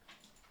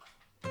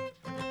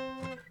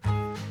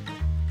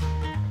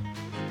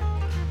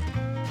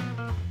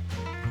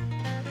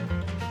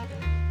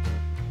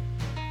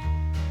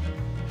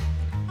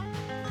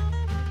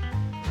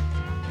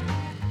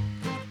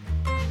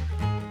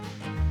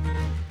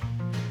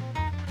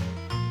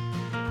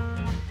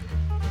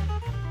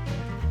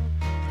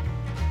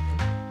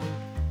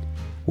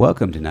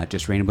Welcome to Not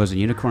Just Rainbows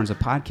and Unicorns, a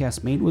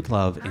podcast made with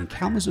love in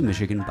Kalamazoo,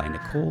 Michigan by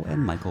Nicole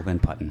and Michael Van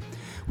Putten.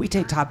 We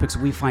take topics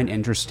we find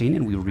interesting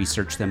and we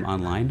research them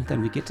online.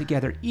 Then we get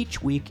together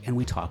each week and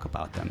we talk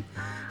about them.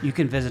 You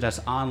can visit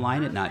us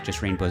online at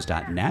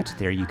notjustrainbows.net.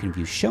 There you can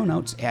view show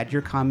notes, add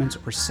your comments,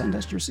 or send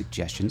us your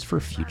suggestions for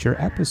future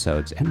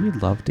episodes. And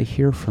we'd love to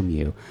hear from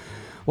you.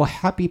 Well,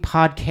 happy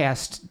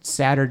podcast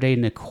Saturday,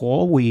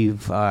 Nicole.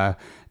 We've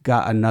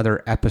got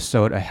another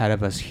episode ahead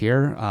of us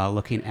here.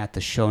 Looking at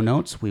the show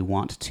notes, we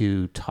want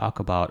to talk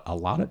about a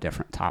lot of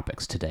different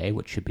topics today,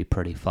 which should be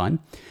pretty fun.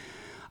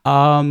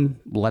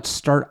 Let's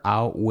start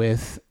out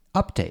with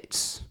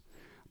updates.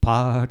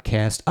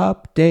 Podcast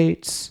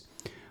updates.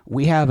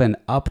 We have an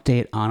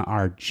update on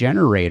our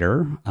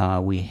generator.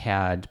 We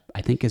had,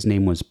 I think his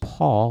name was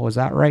Paul. Was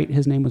that right?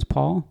 His name was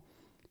Paul?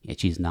 Yeah,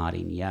 she's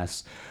nodding,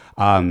 yes.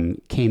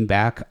 Came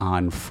back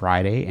on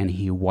Friday and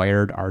he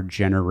wired our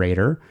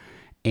generator.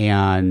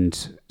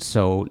 And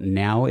so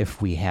now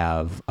if we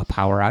have a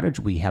power outage,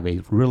 we have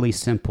a really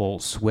simple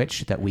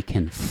switch that we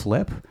can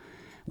flip.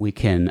 We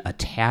can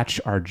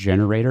attach our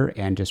generator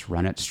and just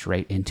run it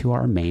straight into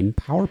our main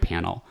power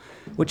panel,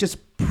 which is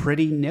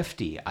pretty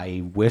nifty.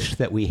 I wish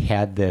that we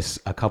had this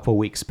a couple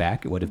weeks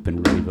back. It would have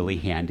been really, really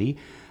handy.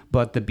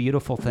 But the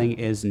beautiful thing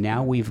is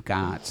now we've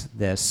got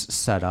this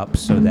set up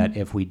so that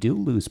if we do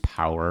lose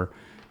power,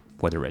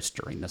 whether it's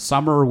during the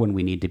summer when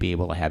we need to be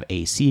able to have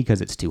AC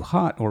because it's too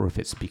hot, or if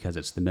it's because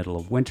it's the middle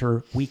of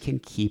winter, we can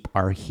keep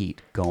our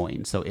heat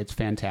going. So it's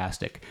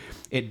fantastic.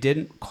 It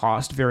didn't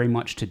cost very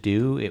much to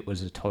do. It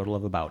was a total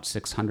of about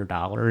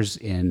 $600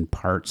 in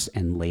parts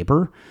and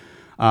labor.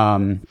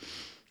 And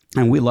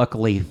we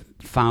luckily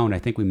found, I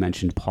think we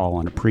mentioned Paul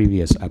on a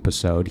previous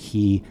episode,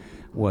 he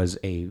was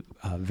a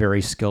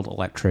very skilled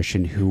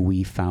electrician who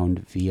we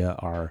found via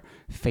our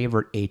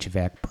favorite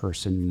HVAC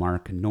person,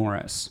 Mark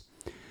Norris.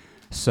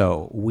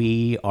 So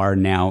we are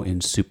now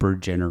in super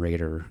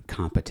generator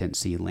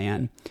competency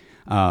land.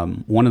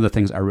 One of the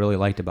things I really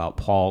liked about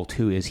Paul,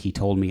 too, is he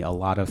told me a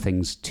lot of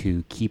things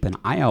to keep an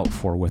eye out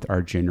for with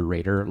our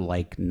generator,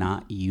 like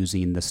not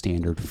using the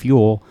standard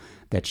fuel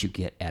that you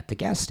get at the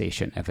gas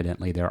station.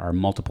 Evidently, there are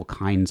multiple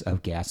kinds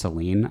of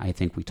gasoline. I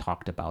think we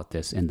talked about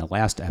this in the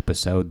last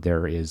episode.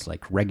 There is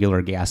like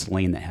regular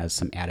gasoline that has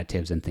some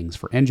additives and things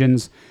for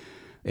engines.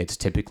 It's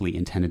typically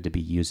intended to be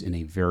used in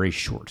a very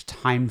short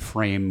time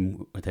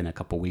frame. Within a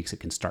couple weeks, it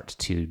can start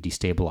to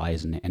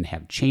destabilize and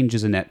have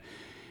changes in it.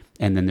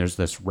 And then there's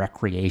this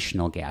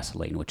recreational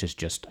gasoline, which is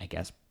just, I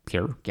guess,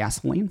 pure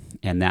gasoline.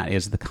 And that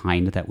is the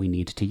kind that we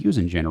need to use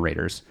in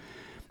generators.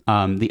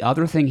 The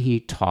other thing he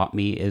taught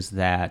me is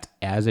that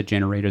as a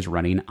generator is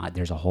running,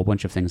 there's a whole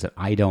bunch of things that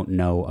I don't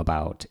know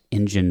about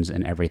engines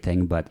and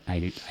everything, but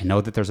I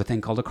know that there's a thing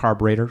called a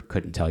carburetor.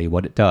 Couldn't tell you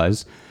what it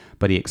does.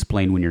 But he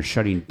explained when you're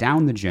shutting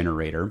down the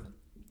generator,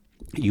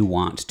 you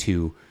want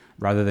to,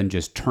 rather than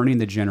just turning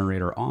the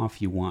generator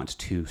off, you want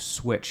to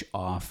switch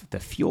off the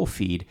fuel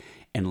feed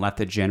and let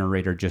the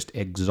generator just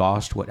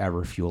exhaust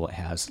whatever fuel it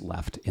has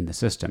left in the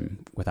system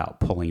without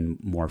pulling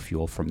more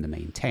fuel from the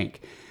main tank.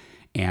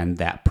 And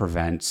that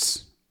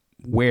prevents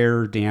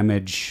wear,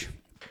 damage,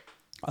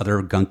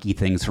 other gunky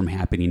things from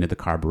happening to the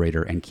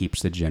carburetor and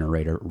keeps the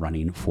generator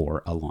running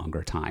for a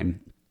longer time.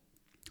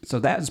 So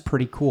that is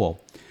pretty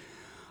cool.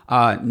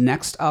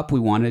 Next up,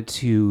 we wanted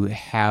to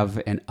have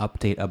an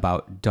update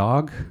about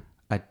dog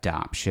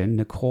adoption.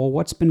 Nicole,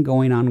 what's been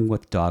going on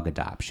with dog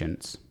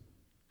adoptions?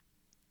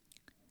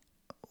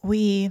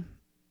 We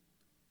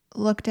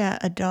looked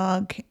at a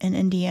dog in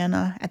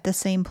Indiana at the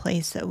same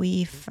place that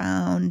we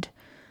found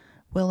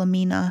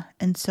Wilhelmina,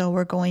 and so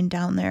we're going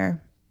down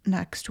there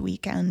next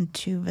weekend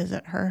to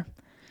visit her.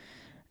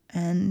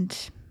 And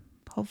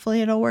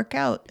hopefully it'll work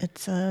out.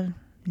 It's a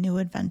new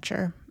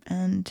adventure,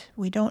 and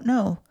we don't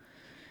know.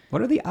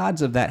 What are the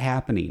odds of that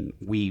happening?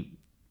 We've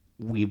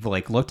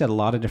like looked at a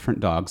lot of different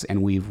dogs,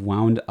 and we've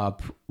wound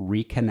up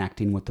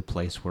reconnecting with the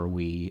place where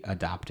we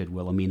adopted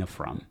Wilhelmina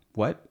from.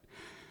 What?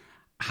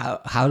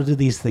 How do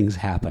these things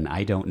happen?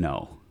 I don't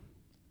know.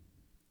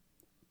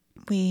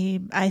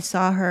 I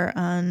saw her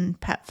on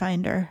Pet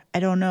Finder. I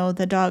don't know.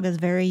 The dog is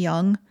very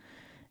young,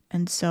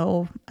 and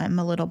so I'm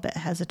a little bit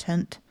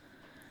hesitant.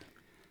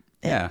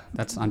 Yeah,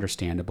 that's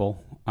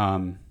understandable.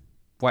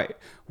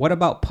 What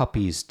about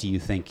puppies do you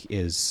think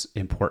is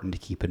important to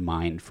keep in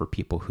mind for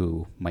people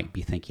who might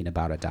be thinking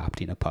about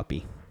adopting a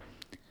puppy?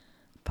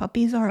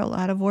 Puppies are a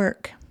lot of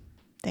work.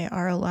 They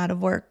are a lot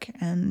of work.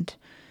 And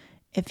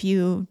if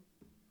you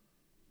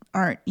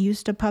aren't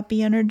used to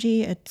puppy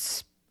energy,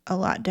 it's a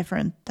lot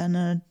different than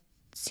a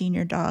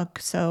senior dog.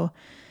 So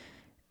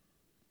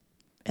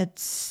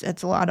it's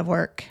a lot of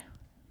work.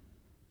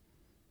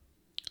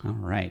 All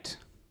right.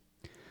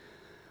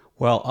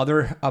 Well,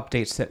 other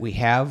updates that we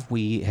have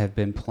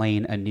been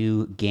playing a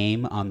new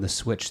game on the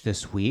Switch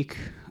this week.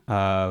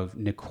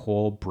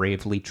 Nicole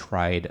bravely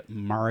tried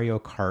Mario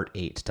Kart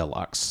 8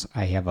 Deluxe.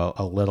 I have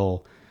a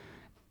little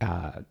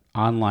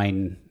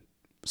online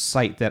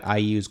site that I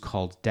use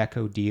called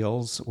Deco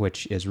Deals,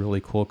 which is really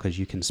cool because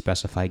you can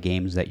specify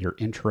games that you're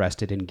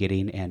interested in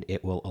getting, and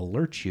it will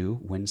alert you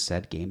when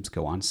said games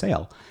go on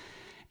sale.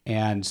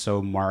 And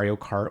so Mario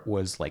Kart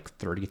was like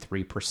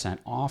 33%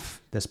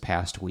 off this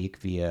past week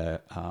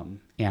via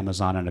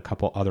Amazon and a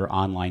couple other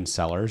online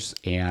sellers.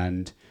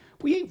 And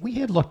we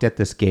had looked at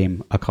this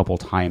game a couple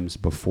times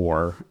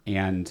before,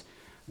 and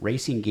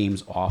racing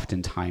games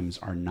oftentimes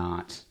are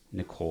not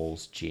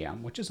Nicole's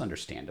jam, which is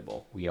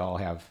understandable. We all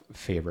have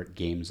favorite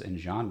games and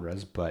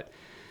genres, but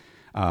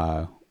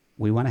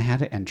we went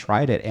ahead and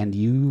tried it, and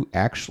you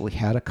actually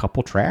had a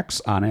couple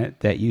tracks on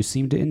it that you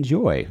seemed to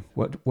enjoy.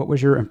 What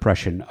was your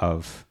impression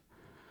of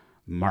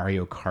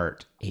Mario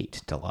Kart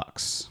 8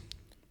 Deluxe?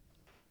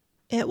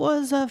 It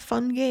was a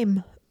fun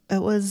game.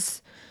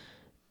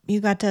 You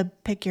got to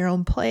pick your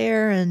own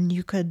player, and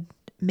you could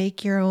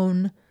make your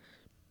own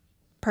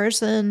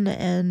person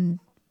and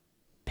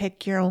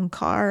pick your own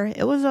car.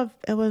 It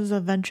was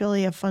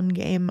eventually a fun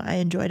game. I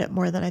enjoyed it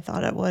more than I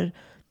thought I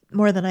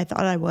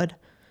would.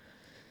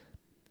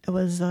 It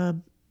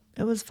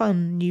was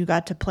fun. You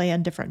got to play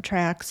on different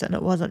tracks, and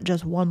it wasn't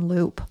just one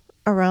loop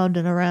around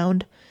and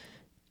around.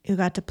 You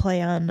got to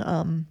play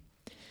on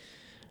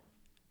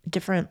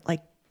different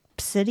like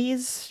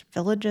cities,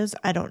 villages.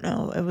 I don't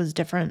know. It was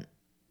different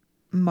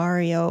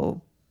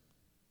Mario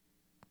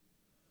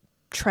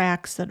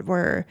tracks that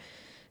were,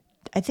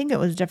 I think it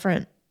was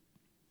different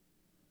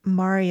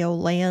Mario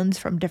lands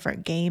from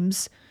different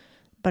games,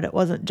 but it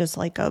wasn't just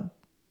like a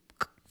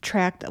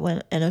track that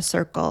went in a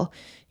circle.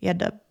 You had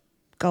to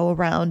go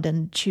around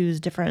and choose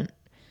different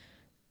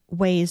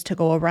ways to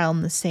go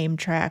around the same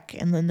track,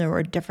 and then there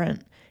were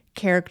different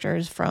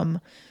characters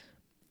from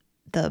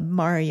the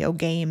Mario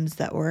games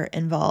that were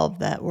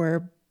involved that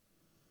were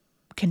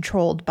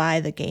controlled by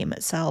the game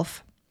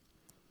itself.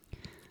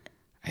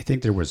 I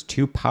think there was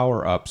 2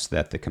 power-ups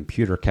that the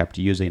computer kept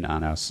using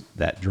on us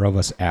that drove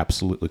us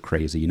absolutely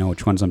crazy. You know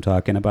which ones I'm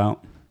talking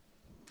about?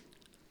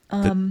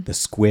 The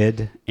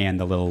squid and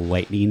the little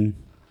lightning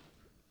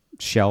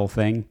shell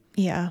thing.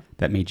 Yeah.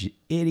 That made you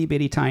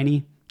itty-bitty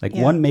tiny. Like,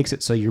 Yeah. one makes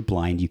it so you're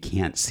blind, you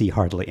can't see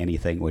hardly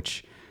anything,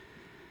 which,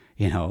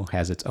 you know,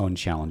 has its own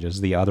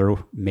challenges. The other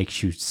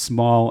makes you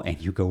small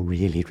and you go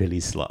really,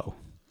 really slow.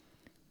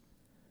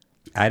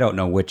 I don't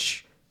know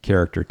which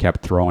character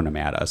kept throwing them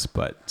at us,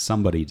 but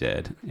somebody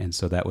did, and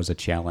so that was a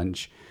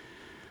challenge.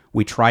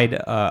 We tried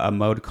a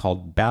mode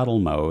called battle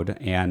mode,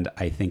 and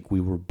I think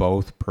we were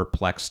both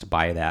perplexed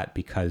by that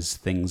because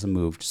things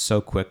moved so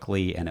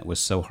quickly and it was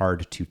so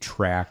hard to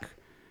track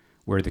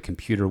where the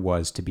computer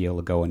was to be able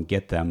to go and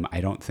get them. I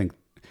don't think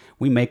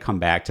we may come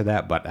back to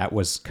that, but that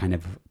was kind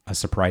of a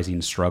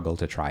surprising struggle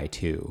to try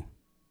to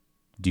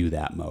do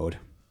that mode.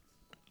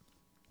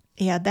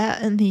 Yeah,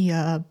 that and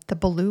the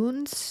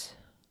balloons.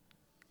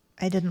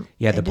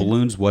 The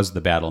balloons was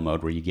the battle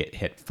mode where you get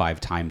hit 5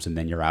 times and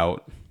then you're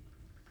out.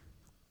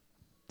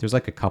 There's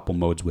like a couple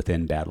modes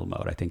within battle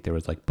mode. I think there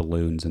was like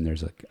balloons and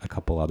there's like a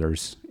couple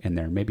others in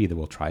there. Maybe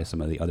we'll try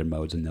some of the other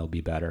modes and they'll be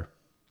better.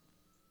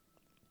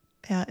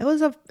 Yeah, it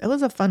was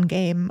a fun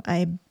game.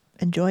 I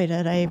enjoyed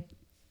it. I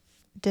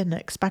didn't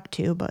expect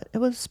to, but it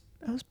was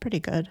pretty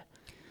good.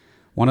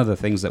 One of the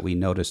things that we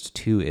noticed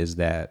too is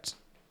that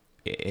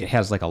it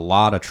has like a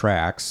lot of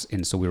tracks,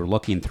 and so we were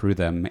looking through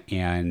them,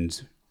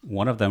 and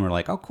one of them were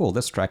like, oh, cool,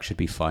 this track should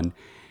be fun.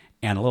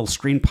 And a little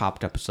screen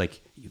popped up. It's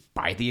like, you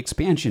buy the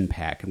expansion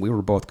pack. And we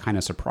were both kind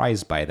of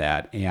surprised by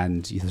that.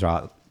 And you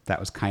thought that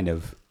was kind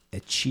of a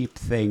cheap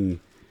thing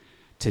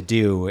to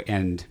do.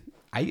 And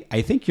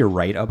I think you're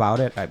right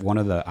about it. One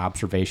of the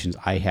observations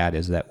I had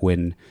is that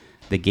when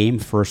the game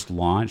first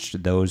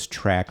launched, those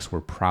tracks were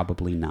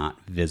probably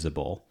not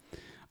visible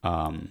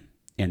in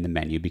the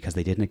menu because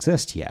they didn't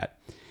exist yet.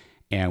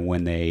 And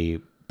when they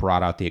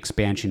brought out the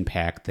expansion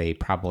pack, they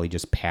probably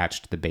just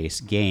patched the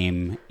base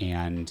game,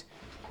 and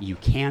you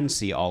can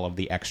see all of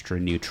the extra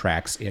new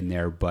tracks in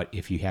there, but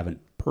if you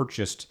haven't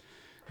purchased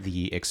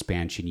the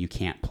expansion, you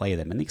can't play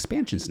them. And the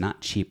expansion's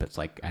not cheap. It's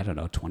like, I don't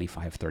know,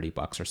 $25,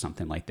 $30 or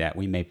something like that.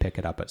 We may pick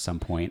it up at some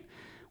point.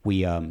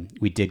 We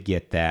did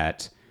get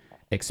that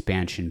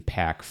expansion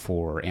pack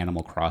for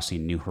Animal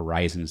Crossing New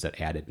Horizons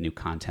that added new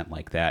content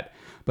like that.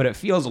 But it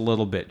feels a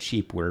little bit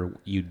cheap where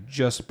you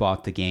just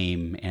bought the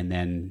game, and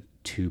then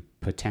to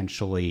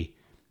potentially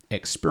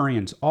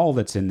experience all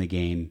that's in the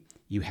game,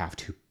 you have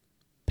to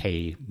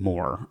pay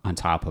more on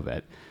top of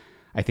it.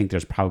 I think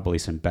there's probably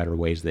some better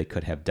ways they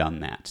could have done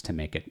that to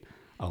make it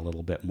a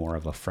little bit more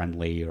of a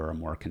friendly or a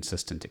more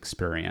consistent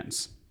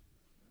experience.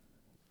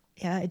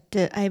 Yeah,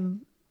 I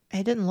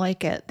didn't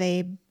like it.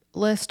 They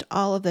list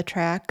all of the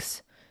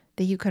tracks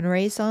that you can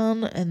race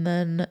on, and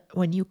then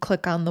when you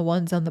click on the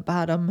ones on the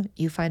bottom,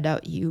 you find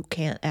out you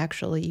can't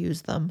actually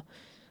use them.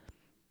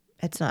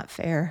 It's not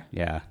fair.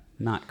 Yeah,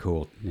 not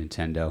cool,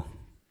 Nintendo.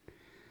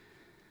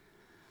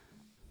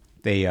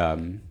 They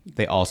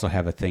also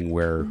have a thing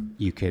where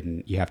you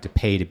have to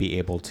pay to be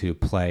able to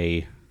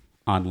play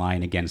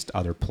online against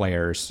other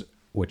players,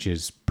 which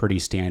is pretty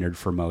standard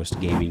for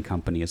most gaming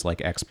companies. Like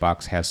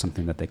Xbox has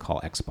something that they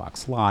call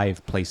Xbox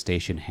Live.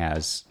 PlayStation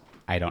has,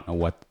 I don't know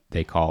what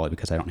they call it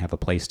because I don't have a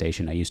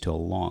PlayStation. I used to a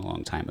long,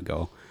 long time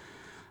ago.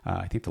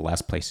 I think the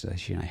last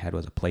PlayStation I had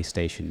was a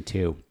PlayStation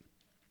 2.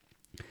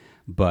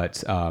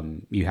 But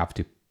you have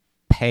to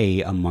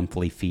pay a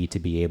monthly fee to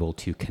be able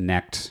to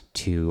connect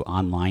to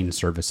online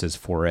services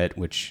for it,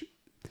 which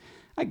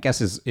I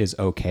guess is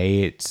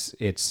okay.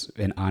 It's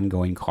an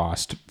ongoing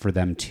cost for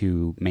them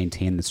to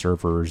maintain the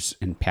servers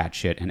and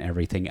patch it and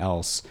everything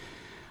else.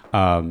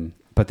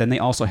 But then they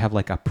also have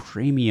like a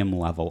premium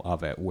level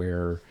of it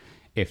where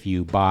if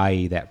you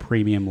buy that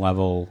premium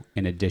level,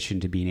 in addition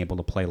to being able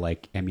to play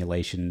like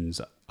emulations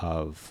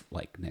of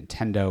like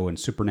Nintendo and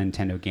Super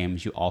Nintendo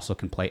games, you also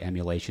can play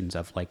emulations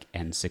of like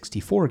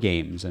N64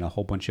 games and a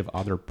whole bunch of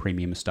other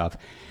premium stuff.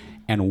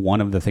 And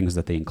one of the things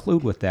that they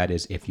include with that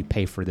is if you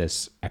pay for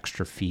this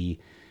extra fee,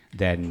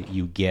 then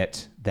you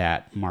get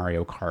that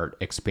Mario Kart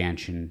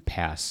expansion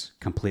pass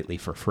completely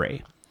for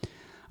free.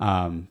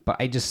 But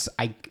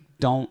I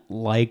don't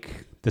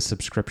like the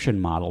subscription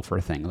model for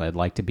things. I'd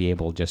like to be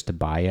able just to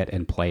buy it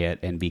and play it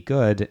and be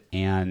good,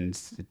 and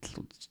it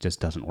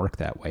just doesn't work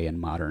that way in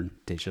modern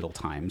digital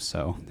times.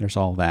 So there's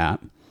all that.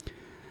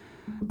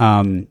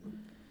 I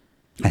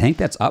think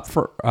that's up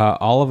for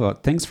all of the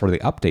things for the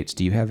updates.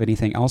 Do you have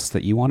anything else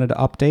that you wanted to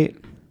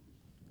update?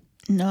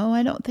 No,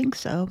 I don't think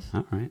so.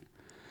 All right.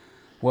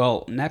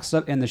 Well, next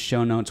up in the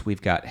show notes,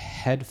 we've got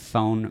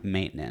headphone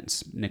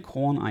maintenance.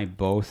 Nicole and I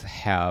both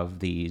have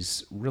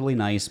these really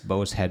nice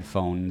Bose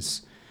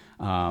headphones.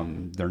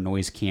 They're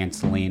noise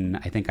canceling.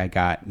 I think I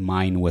got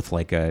mine with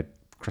like a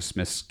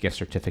Christmas gift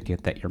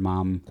certificate that your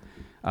mom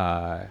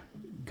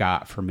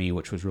got for me,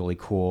 which was really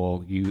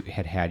cool. You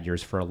had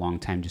yours for a long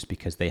time just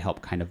because they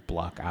help kind of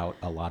block out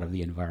a lot of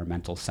the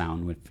environmental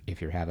sound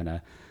if you're having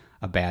a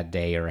bad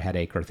day or a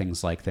headache or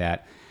things like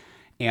that.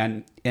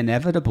 And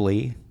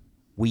inevitably,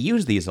 we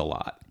use these a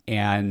lot.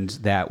 And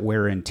that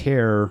wear and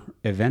tear,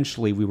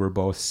 eventually we were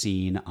both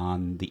seeing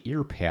on the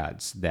ear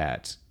pads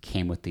that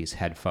came with these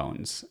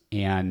headphones.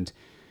 And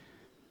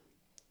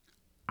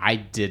I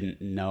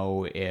didn't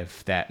know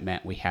if that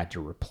meant we had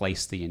to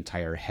replace the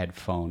entire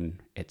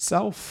headphone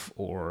itself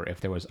or if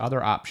there was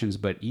other options.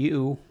 But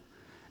you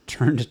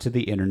turned to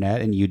the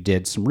internet and you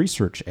did some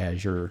research,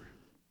 as you're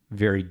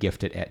very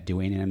gifted at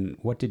doing. And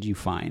what did you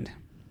find?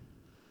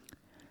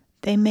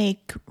 They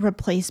make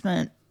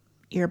replacement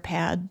ear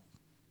pad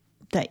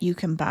that you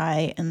can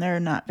buy, and they're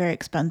not very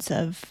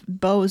expensive.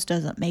 Bose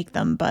doesn't make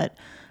them, but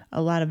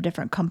a lot of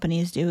different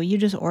companies do. You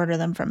just order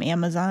them from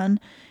Amazon,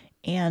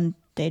 and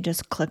they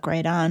just click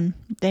right on.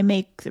 They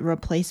make the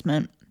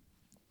replacement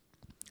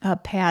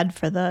pad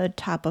for the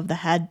top of the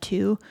head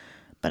too,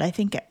 but I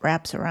think it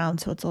wraps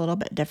around, so it's a little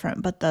bit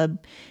different. But the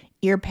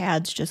ear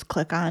pads just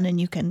click on, and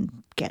you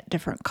can get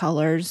different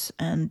colors,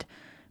 and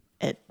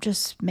it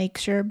just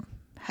makes your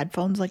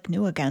headphones like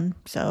new again.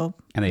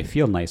 And they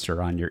feel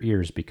nicer on your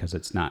ears because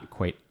it's not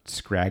quite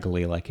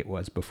scraggly like it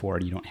was before.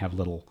 You don't have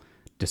little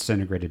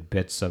disintegrated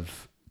bits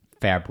of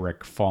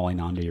fabric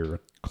falling onto your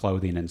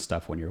clothing and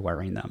stuff when you're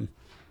wearing them.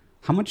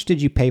 How much did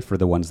you pay for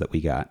the ones that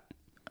we got?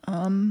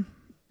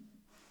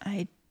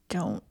 I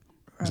don't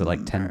Was it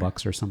like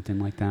 $10 or something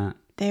like that?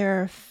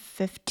 They're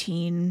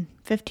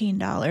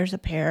 $15 a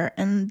pair,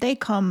 and they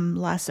come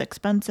less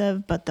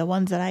expensive, but the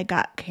ones that I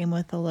got came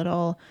with a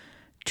little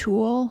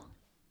tool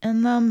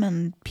in them,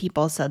 and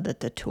people said that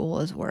the tool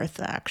is worth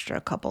the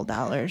extra couple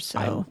dollars.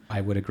 So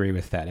I would agree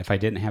with that. If I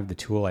didn't have the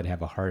tool, I'd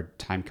have a hard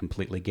time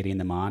completely getting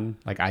them on.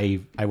 Like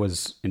I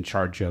was in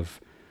charge of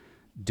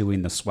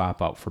doing the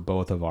swap out for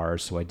both of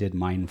ours, so I did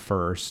mine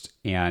first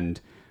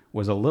and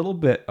was a little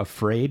bit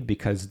afraid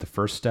because the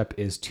first step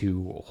is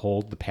to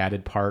hold the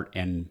padded part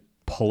and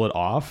pull it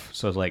off.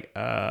 So I was like,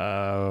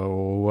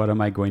 what am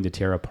I going to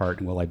tear apart,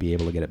 and will I be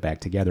able to get it back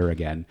together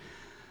again?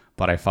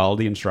 But I followed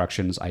the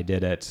instructions. I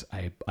did it.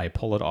 I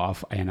pull it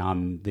off, and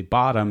on the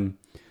bottom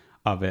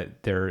of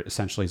it, there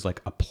essentially is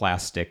like a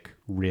plastic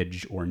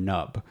ridge or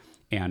nub,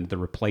 and the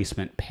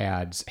replacement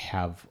pads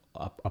have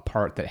a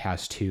part that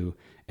has to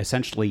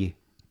essentially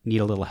need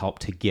a little help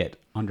to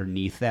get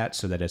underneath that,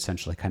 so that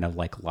essentially kind of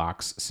like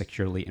locks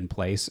securely in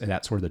place, and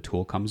that's where the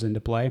tool comes into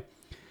play.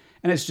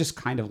 And it's just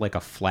kind of like a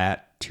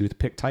flat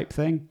toothpick type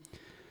thing.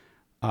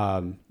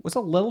 Was a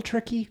little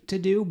tricky to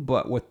do,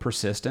 but with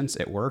persistence,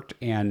 it worked.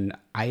 And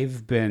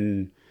I've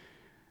been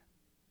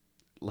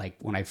like,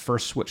 when I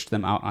first switched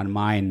them out on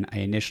mine, I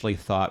initially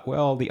thought,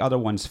 well, the other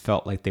ones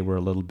felt like they were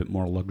a little bit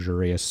more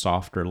luxurious,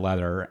 softer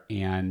leather.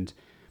 And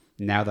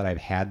now that I've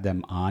had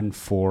them on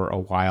for a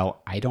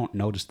while, I don't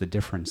notice the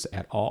difference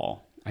at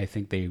all. I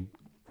think they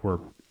were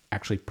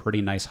actually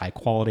pretty nice, high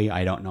quality.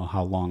 I don't know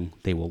how long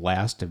they will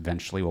last.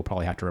 Eventually, we'll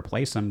probably have to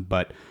replace them,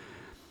 but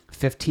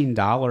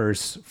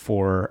 $15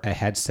 for a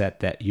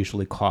headset that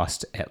usually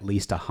costs at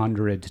least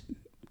 $100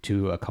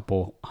 to a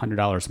couple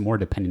 $100 more,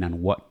 depending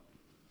on what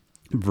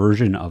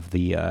version of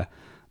the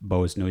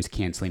Bose noise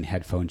canceling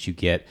headphones you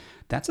get.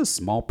 That's a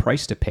small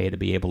price to pay to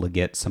be able to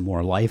get some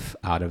more life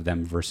out of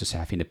them versus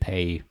having to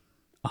pay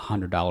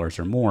 $100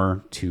 or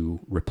more to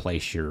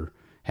replace your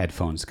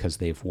headphones because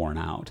they've worn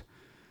out.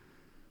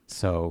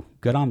 So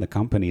good on the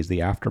companies. The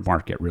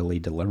aftermarket really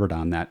delivered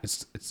on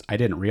that. I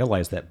didn't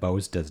realize that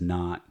Bose does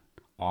not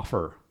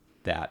offer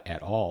that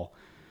at all.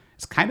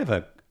 It's kind of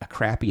a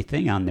crappy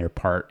thing on their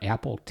part.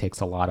 Apple takes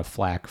a lot of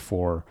flack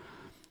for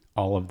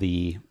all of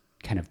the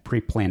kind of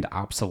pre-planned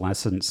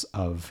obsolescence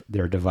of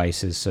their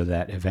devices so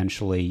that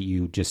eventually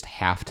you just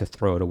have to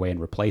throw it away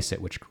and replace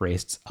it, which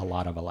creates a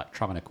lot of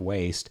electronic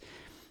waste.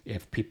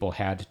 If people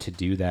had to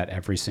do that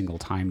every single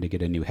time to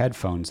get a new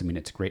headphones, I mean,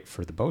 it's great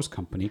for the Bose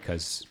company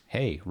because,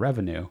 hey,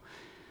 revenue.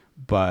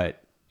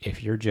 But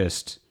if you're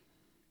just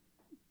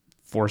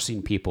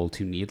forcing people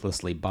to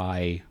needlessly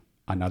buy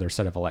another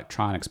set of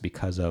electronics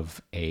because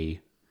of a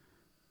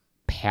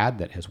pad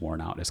that has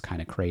worn out, is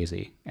kind of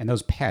crazy. And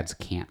those pads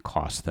can't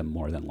cost them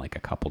more than like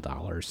a couple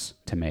dollars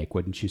to make,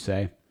 wouldn't you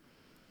say?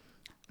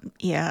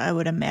 Yeah, I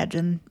would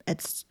imagine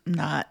it's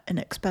not an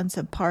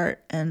expensive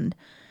part, and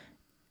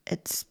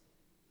it's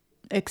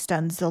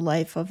extends the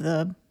life of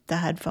the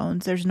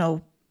headphones. There's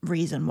no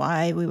reason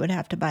why we would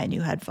have to buy new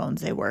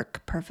headphones. They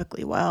work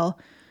perfectly well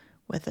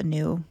with a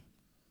new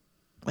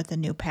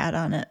pad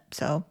on it.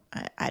 So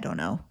I don't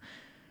know.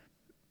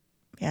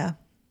 Yeah.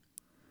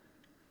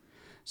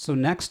 So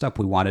next up,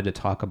 we wanted to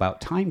talk about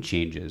time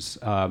changes.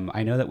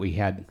 I know that we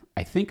had,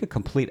 I think, a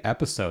complete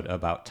episode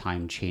about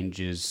time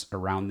changes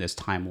around this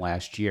time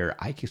last year.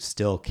 I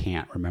still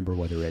can't remember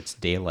whether it's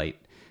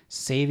daylight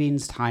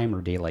savings time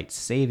or daylight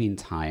saving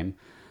time.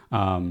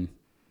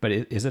 But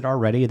is it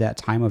already that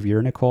time of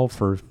year, Nicole,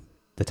 for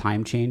the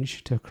time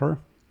change to occur?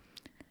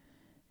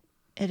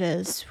 It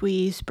is.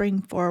 We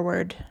spring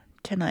forward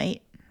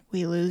tonight.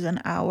 We lose an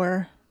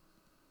hour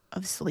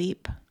of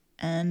sleep,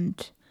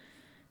 and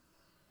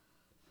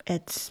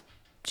it's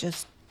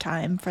just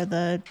time for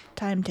the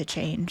time to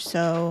change.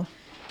 So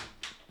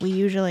we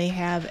usually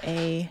have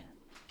a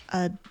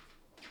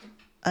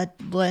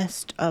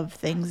list of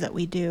things that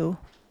we do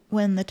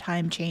when the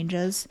time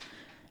changes.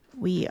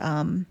 We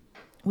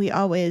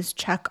always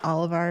check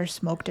all of our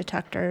smoke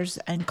detectors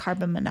and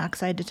carbon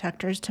monoxide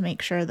detectors to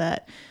make sure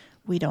that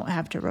we don't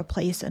have to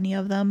replace any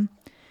of them.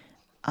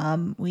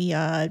 We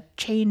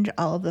change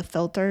all of the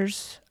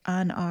filters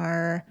on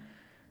our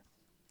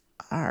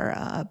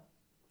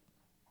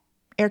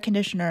air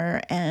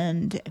conditioner,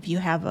 and if you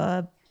have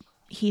a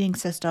heating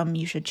system,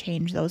 you should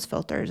change those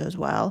filters as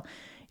well.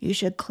 You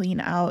should clean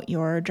out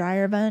your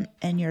dryer vent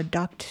and your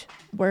duct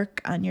work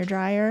on your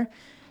dryer,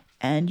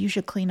 and you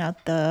should clean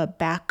out the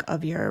back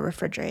of your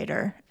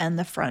refrigerator and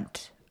the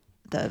front,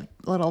 the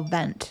little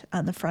vent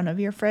on the front of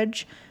your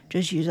fridge.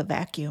 Just use a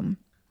vacuum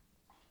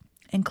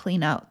and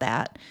clean out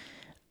that.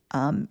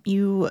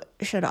 You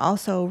should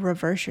also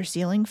reverse your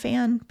ceiling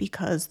fan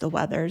because the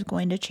weather is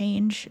going to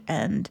change.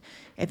 And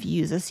if you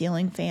use a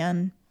ceiling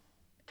fan,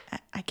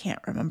 I can't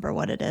remember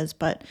what it is,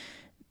 but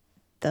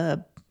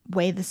the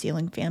way the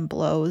ceiling fan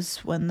blows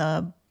when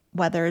the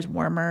weather is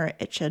warmer,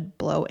 it should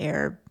blow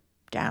air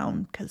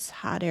down because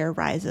hot air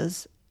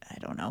rises. I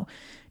don't know.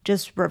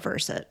 Just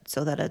reverse it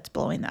so that it's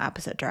blowing the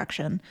opposite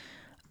direction.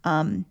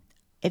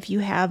 If you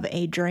have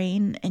a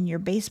drain in your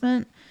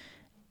basement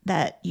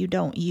that you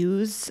don't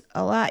use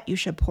a lot, you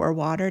should pour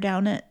water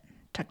down it.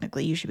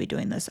 Technically, you should be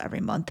doing this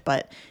every month,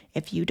 but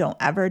if you don't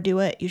ever do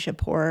it, you should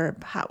pour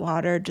hot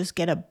water. Just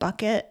get a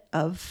bucket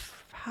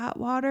of hot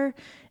water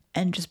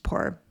and just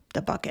pour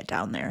the bucket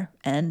down there,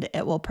 and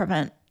it will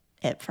prevent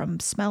it from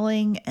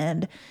smelling,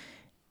 and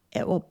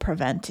it will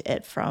prevent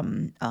it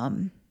from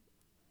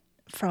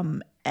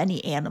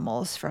any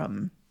animals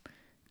from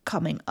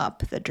coming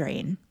up the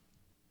drain.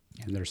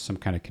 And there's some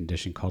kind of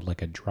condition called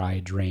like a dry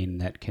drain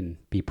that can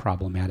be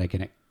problematic,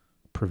 and it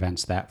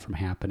prevents that from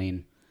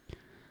happening.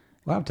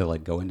 We'll have to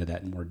like go into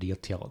that in more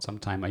detail at some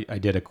time. I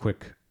did a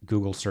quick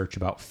Google search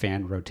about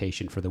fan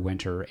rotation for the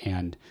winter,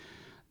 and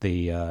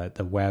the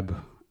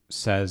web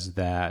says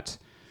that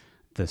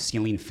the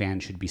ceiling fan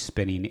should be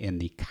spinning in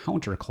the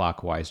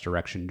counterclockwise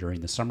direction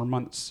during the summer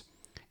months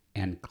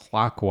and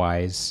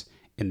clockwise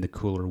in the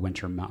cooler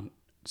winter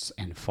months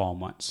and fall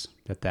months.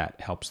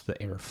 That helps the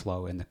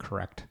airflow in the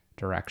correct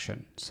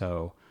direction.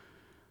 So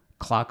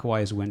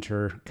clockwise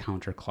winter,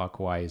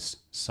 counterclockwise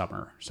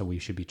summer. So we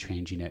should be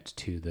changing it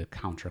to the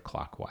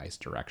counterclockwise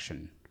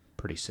direction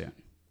pretty soon.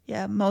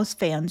 Yeah, most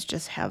fans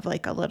just have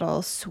like a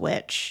little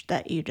switch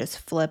that you just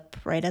flip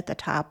right at the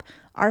top.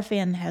 Our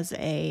fan has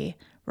a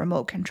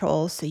remote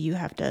control, so you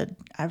have to,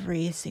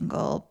 every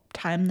single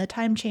time the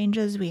time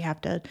changes, we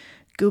have to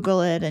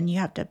Google it, and you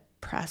have to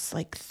press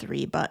like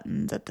 3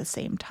 buttons at the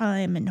same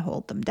time and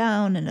hold them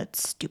down, and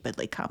it's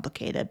stupidly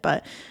complicated.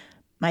 But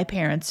my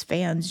parents'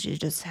 fans, you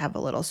just have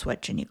a little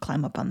switch and you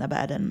climb up on the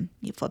bed and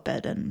you flip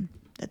it and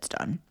it's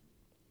done.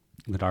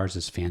 But ours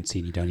is fancy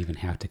and you don't even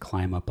have to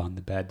climb up on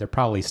the bed. There's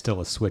probably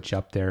still a switch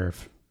up there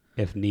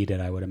if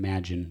needed, I would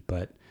imagine.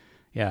 But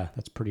yeah,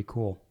 that's pretty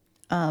cool.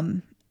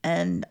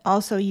 And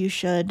also you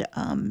should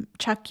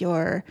check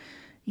your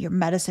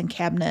medicine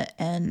cabinet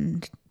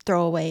and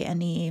throw away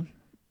any,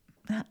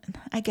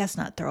 I guess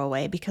not throw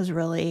away, because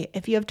really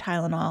if you have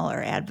Tylenol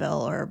or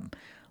Advil or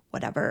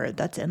whatever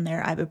that's in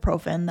there,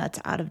 ibuprofen that's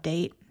out of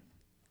date,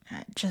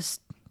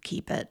 just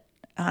keep it.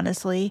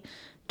 Honestly,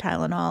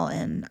 Tylenol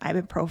and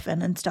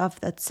ibuprofen and stuff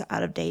that's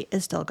out of date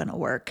is still going to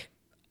work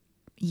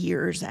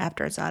years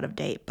after it's out of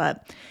date.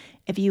 But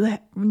if you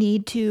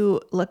need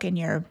to look in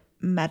your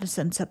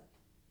medicine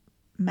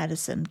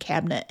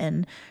cabinet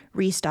and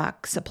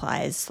restock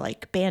supplies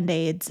like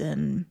Band-Aids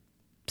and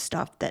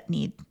stuff that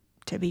need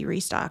to be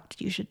restocked,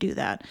 you should do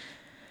that.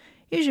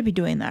 You should be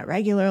doing that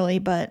regularly,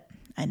 but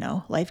I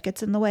know life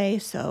gets in the way,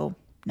 so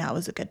now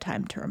is a good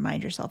time to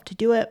remind yourself to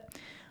do it.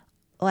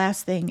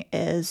 Last thing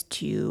is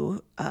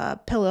to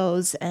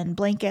pillows and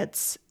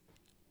blankets.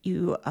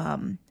 You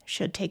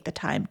should take the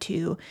time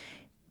to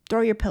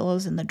throw your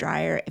pillows in the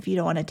dryer. If you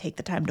don't want to take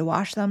the time to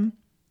wash them,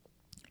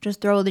 just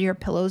throw your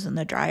pillows in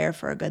the dryer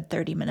for a good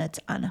 30 minutes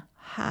on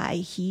high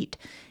heat.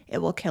 It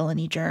will kill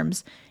any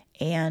germs.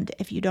 And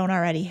if you don't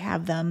already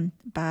have them,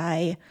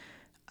 buy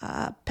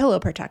pillow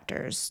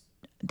protectors.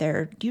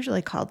 They're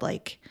usually called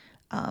like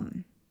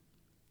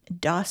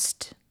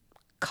dust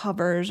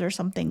covers or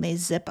something. They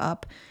zip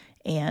up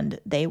and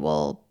they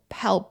will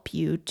help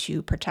you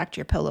to protect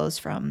your pillows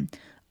from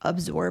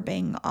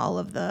absorbing all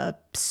of the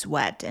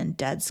sweat and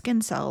dead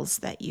skin cells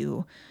that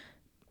you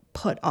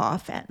put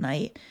off at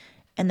night.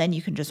 And then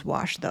you can just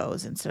wash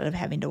those instead of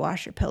having to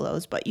wash your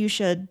pillows. But you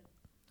should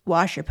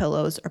wash your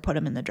pillows or put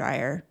them in the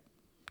dryer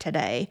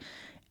today,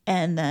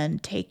 and then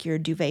take your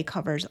duvet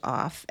covers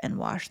off and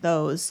wash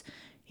those.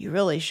 You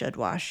really should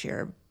wash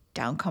your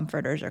down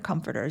comforters or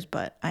comforters,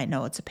 but I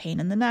know it's a pain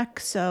in the neck.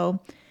 So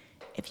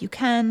if you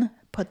can,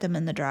 put them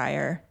in the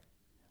dryer.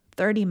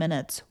 30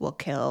 minutes will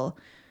kill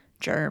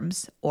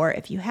germs. Or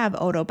if you have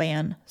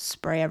Odoban,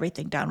 spray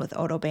everything down with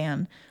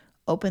Odoban,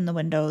 open the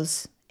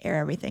windows, air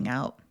everything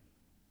out.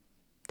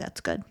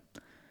 That's good.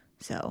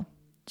 So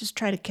just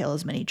try to kill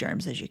as many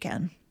germs as you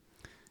can.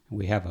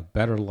 We have a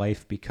better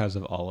life because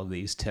of all of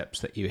these tips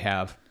that you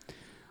have.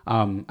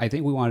 I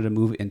think we wanted to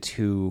move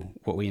into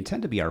what we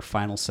intend to be our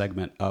final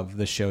segment of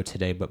the show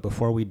today. But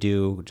before we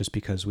do, just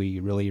because we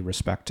really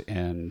respect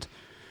and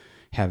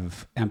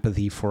have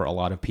empathy for a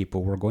lot of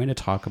people, we're going to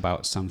talk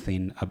about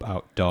something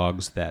about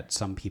dogs that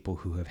some people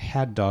who have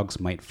had dogs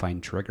might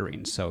find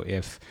triggering. So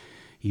if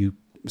you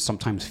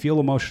sometimes feel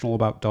emotional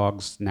about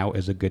dogs, now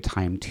is a good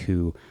time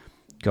to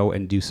go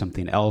and do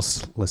something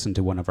else. Listen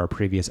to one of our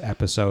previous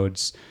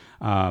episodes.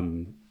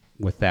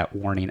 With that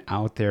warning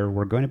out there,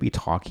 we're going to be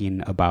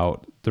talking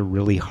about the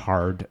really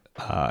hard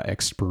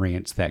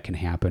experience that can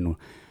happen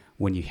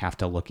when you have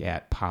to look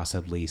at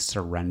possibly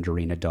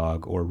surrendering a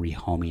dog or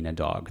rehoming a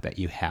dog that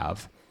you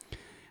have.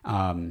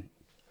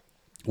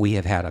 We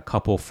have had a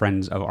couple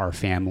friends of our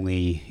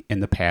family in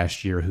the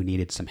past year who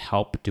needed some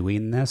help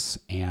doing this.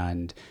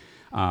 And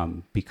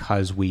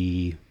because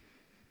we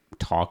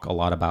talk a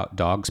lot about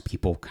dogs,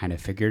 people kind of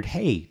figured,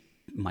 hey,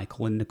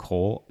 Michael and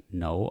Nicole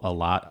know a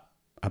lot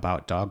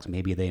about dogs.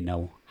 Maybe they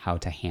know how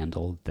to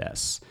handle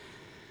this.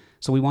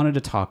 So we wanted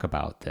to talk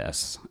about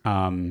this.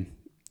 And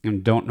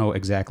don't know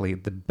exactly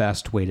the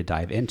best way to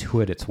dive into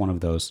it. It's one of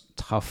those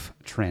tough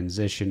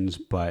transitions,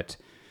 but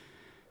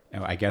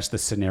I guess the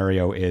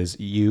scenario is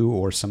you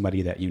or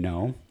somebody that you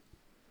know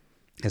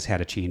has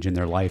had a change in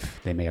their life.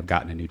 They may have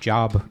gotten a new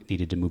job,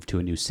 needed to move to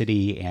a new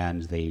city,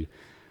 and they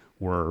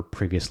were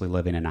previously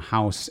living in a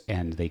house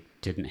and they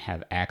didn't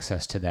have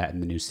access to that in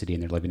the new city,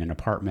 and they're living in an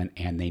apartment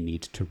and they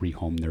need to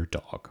rehome their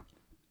dog.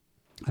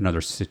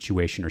 Another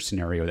situation or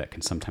scenario that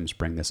can sometimes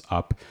bring this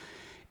up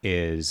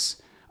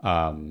is,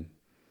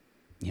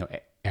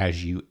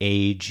 as you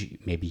age,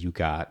 maybe you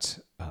got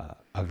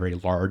a very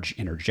large,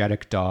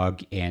 energetic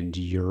dog and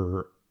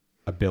your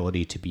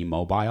ability to be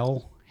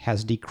mobile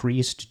has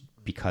decreased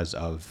because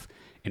of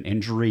an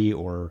injury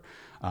or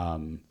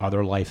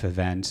other life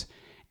event,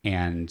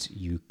 and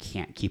you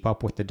can't keep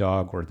up with the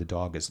dog, or the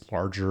dog is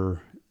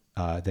larger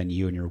than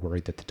you, and you're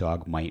worried that the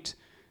dog might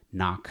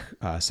knock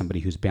somebody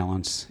whose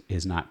balance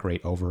is not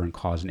great over and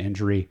cause an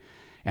injury.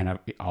 And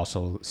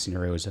also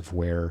scenarios of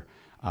where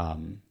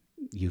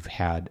you've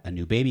had a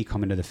new baby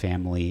come into the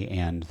family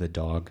and the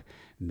dog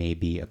may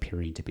be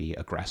appearing to be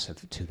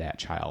aggressive to that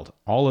child.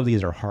 All of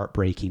these are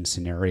heartbreaking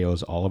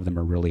scenarios. All of them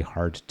are really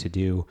hard to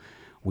do.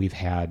 We've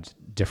had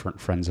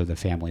different friends of the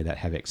family that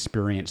have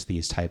experienced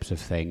these types of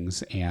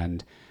things,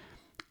 and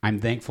I'm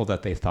thankful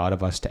that they thought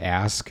of us to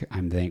ask.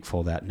 I'm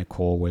thankful that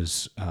Nicole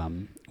was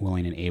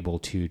willing and able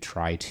to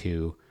try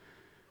to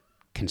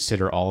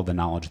consider all of the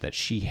knowledge that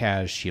she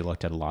has. She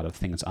looked at a lot of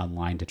things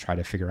online to try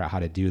to figure out how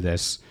to do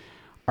this.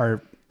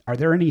 Are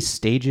there any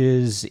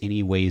stages,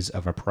 any ways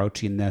of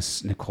approaching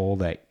this, Nicole,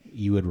 that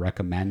you would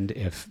recommend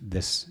if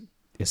this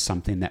is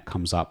something that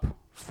comes up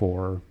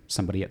for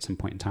somebody at some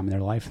point in time in their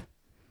life?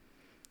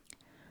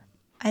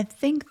 I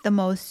think the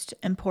most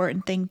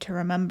important thing to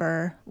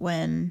remember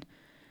when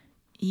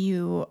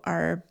you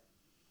are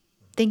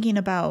thinking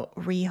about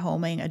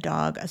rehoming a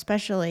dog,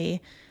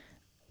 especially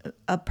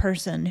a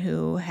person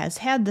who has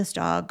had this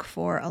dog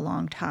for a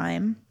long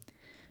time.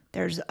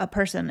 There's a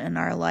person in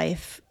our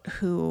life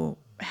who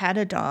had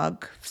a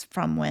dog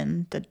from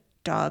when the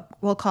dog,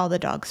 we'll call the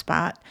dog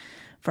Spot,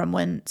 from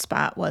when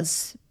Spot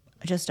was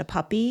just a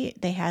puppy.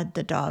 They had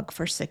the dog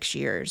for 6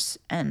 years,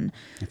 and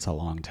it's a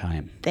long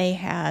time. They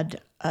had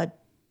a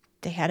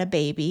they had a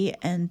baby,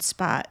 and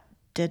Spot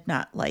did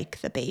not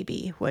like the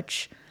baby,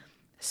 which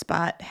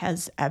Spot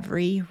has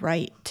every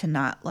right to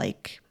not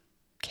like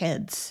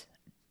kids.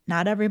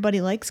 Not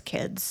everybody likes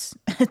kids.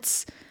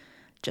 It's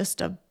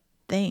just a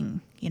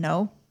thing, you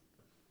know?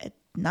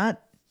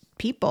 Not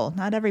people,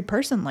 not every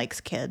person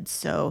likes kids.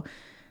 So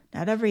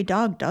not every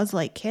dog does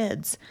like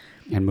kids.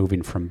 And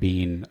moving from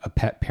being a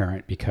pet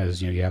parent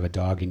because you have a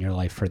dog in your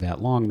life for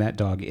that long, that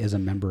dog is a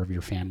member of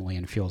your family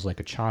and feels like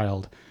a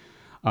child.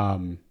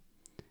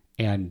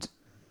 And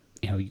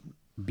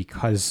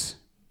because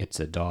it's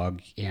a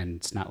dog and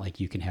it's not like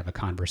you can have a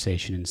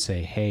conversation and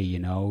say, hey,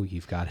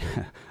 you've got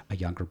a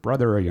younger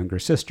brother or a younger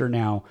sister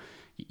now.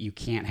 You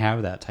can't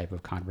have that type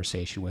of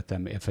conversation with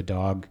them. If a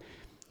dog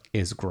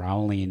is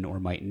growling or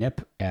might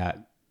nip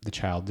at the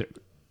child,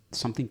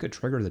 something could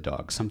trigger the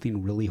dog.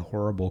 Something really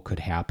horrible could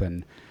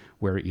happen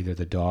where either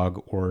the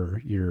dog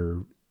or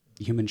your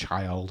human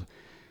child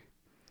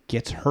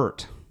gets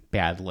hurt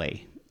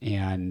badly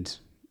and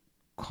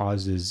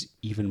causes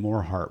even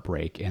more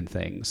heartbreak and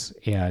things.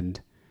 And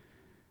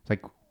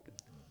like,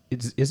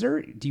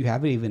 do you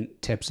have even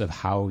tips of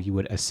how you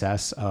would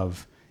assess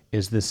of,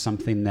 is this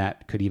something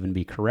that could even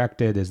be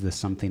corrected? Is this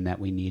something that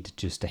we need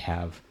just to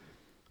have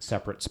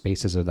separate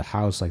spaces of the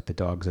house, like the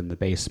dog's in the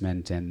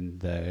basement and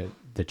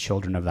the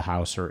children of the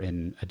house are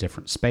in a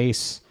different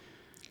space?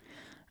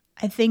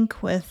 I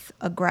think with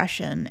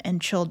aggression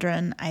and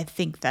children, I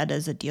think that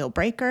is a deal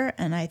breaker.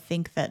 And I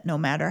think that no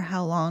matter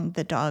how long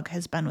the dog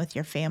has been with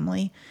your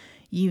family,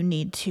 you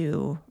need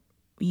to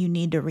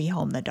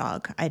rehome the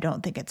dog. I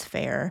don't think it's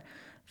fair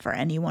for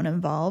anyone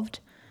involved.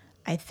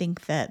 I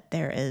think that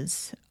there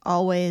is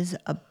always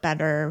a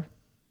better,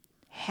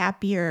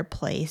 happier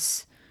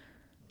place.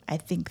 I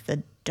think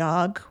the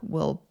dog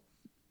will,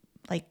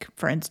 like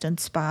for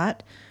instance,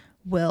 Spot,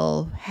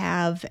 will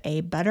have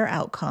a better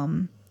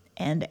outcome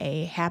and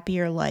a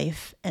happier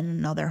life in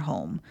another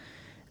home.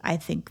 I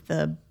think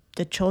the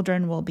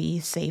children will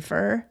be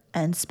safer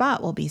and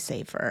Spot will be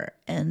safer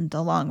in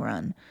the long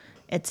run.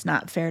 It's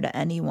not fair to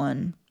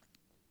anyone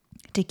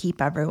to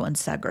keep everyone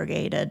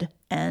segregated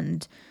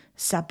and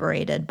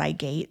separated by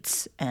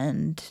gates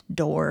and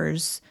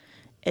doors.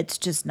 It's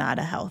just not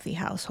a healthy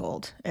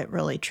household. It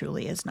really,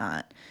 truly is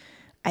not.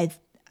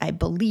 I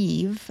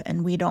believe,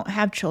 and we don't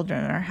have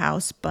children in our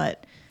house,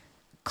 but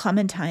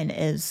Clementine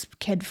is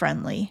kid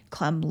friendly.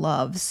 Clem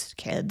loves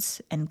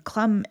kids, and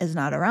Clem is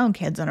not around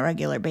kids on a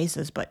regular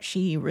basis, but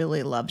she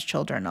really loves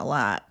children a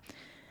lot.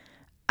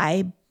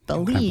 I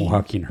believe. When I'm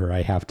walking her,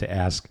 I have to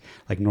ask,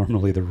 like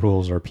normally the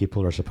rules are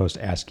people are supposed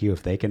to ask you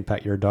if they can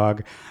pet your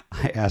dog.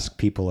 I ask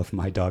people if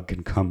my dog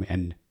can come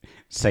and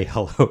say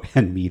hello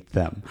and meet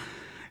them.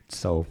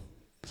 So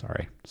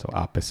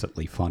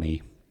oppositely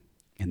funny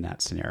in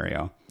that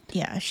scenario.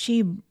 Yeah,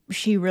 she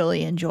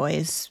really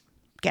enjoys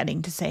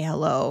getting to say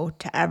hello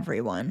to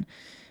everyone.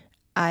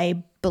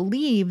 I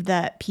believe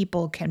that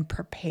people can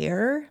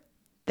prepare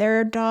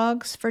their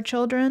dogs for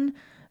children,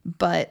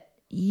 but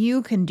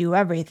you can do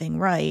everything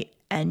right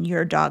and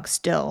your dog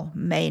still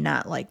may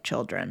not like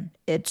children.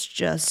 It's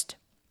just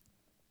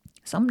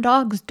some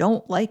dogs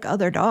don't like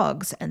other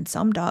dogs and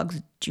some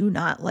dogs do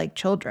not like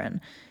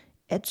children.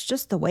 It's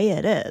just the way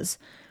it is.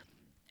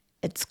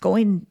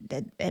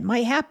 It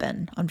might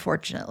happen,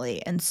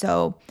 unfortunately. And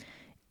so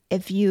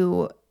if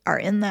you are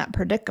in that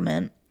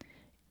predicament,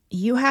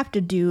 you have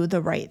to do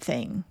the right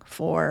thing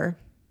for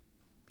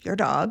your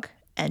dog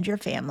and your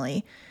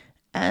family.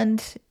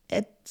 And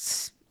it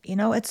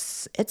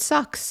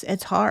sucks.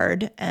 It's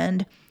hard.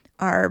 And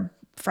our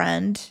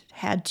friend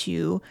had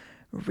to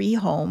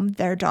rehome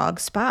their dog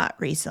Spot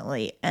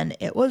recently, and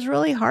it was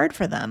really hard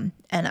for them.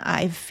 And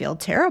I feel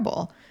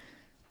terrible.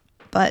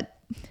 But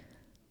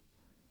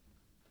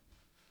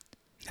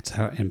it's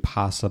an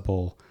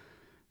impossible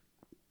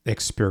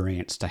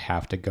experience to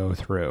have to go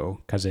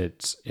through because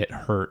it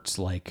hurts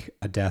like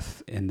a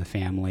death in the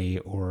family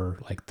or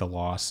like the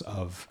loss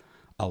of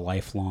a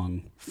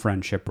lifelong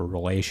friendship or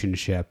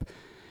relationship.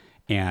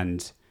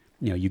 And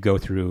you go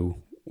through,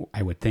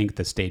 I would think,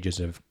 the stages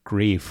of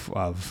grief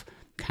of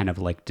kind of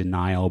like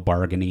denial,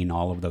 bargaining,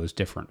 all of those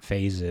different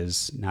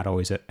phases, not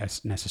always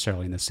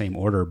necessarily in the same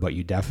order, but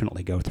you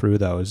definitely go through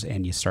those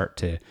and you start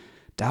to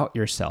doubt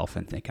yourself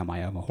and think, am I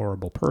a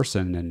horrible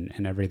person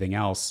and everything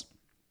else.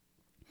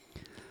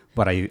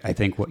 But I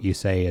think what you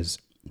say is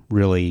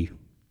really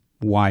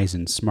wise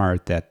and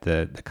smart, that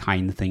the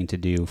kind thing to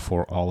do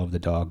for all of the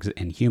dogs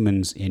and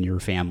humans in your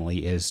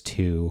family is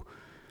to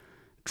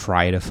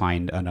try to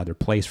find another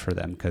place for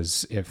them.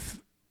 Because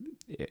it's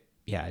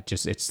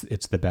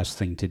the best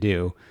thing to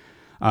do.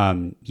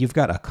 You've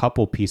got a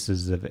couple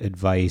pieces of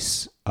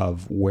advice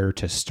of where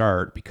to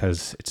start,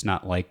 because it's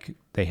not like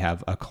they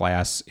have a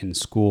class in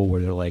school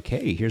where they're like,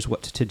 hey, here's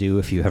what to do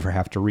if you ever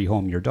have to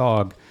rehome your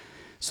dog.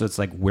 So it's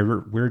like,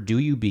 where do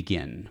you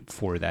begin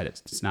for that?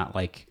 It's not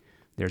like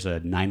there's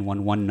a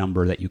 911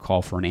 number that you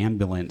call for an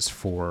ambulance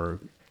for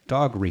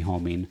dog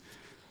rehoming.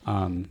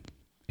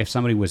 If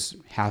somebody was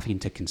having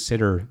to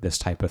consider this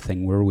type of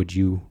thing, where would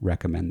you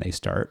recommend they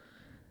start?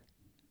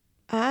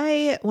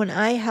 when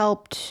I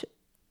helped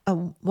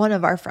one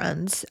of our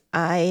friends,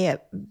 I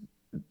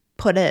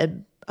put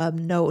a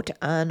note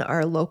on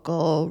our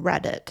local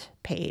Reddit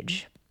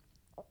page.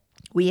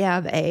 We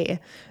have a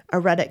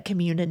Reddit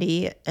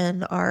community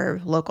in our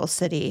local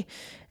city,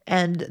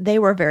 and they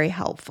were very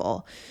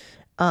helpful.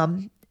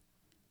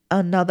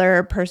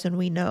 Another person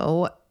we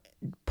know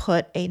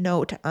put a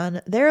note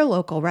on their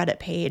local Reddit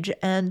page,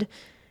 and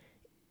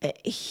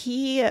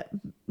he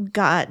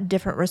got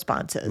different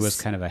responses. It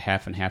was kind of a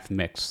half and half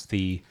mix.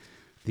 The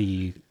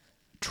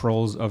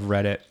trolls of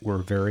Reddit were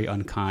very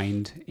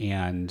unkind,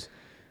 and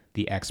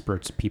the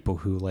experts, people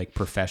who like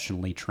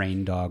professionally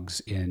train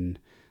dogs in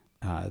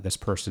this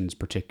person's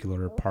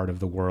particular part of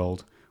the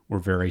world, were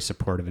very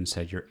supportive and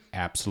said, you're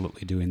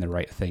absolutely doing the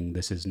right thing.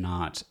 This is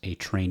not a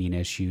training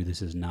issue.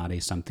 This is not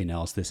a something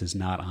else. This is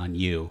not on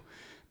you.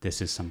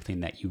 This is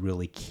something that you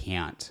really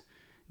can't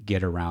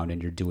get around,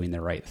 and you're doing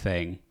the right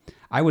thing.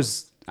 I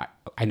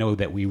know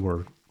that we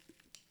were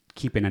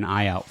keeping an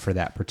eye out for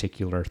that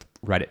particular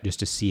Reddit just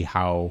to see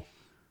how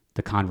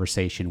the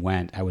conversation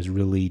went. I was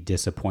really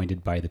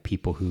disappointed by the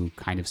people who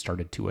kind of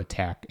started to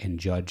attack and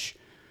judge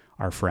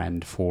our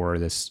friend for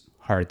this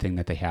hard thing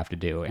that they have to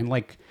do. And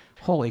like,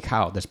 holy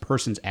cow, this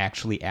person's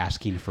actually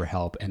asking for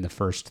help. And the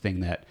first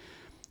thing that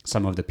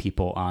some of the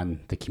people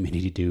on the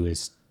community do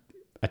is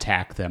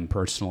attack them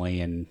personally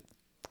and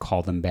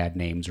call them bad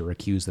names or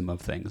accuse them of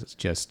things. It's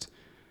just,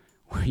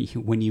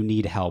 when you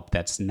need help,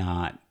 that's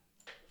not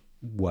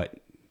what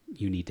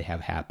you need to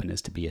have happen,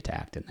 is to be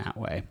attacked in that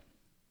way.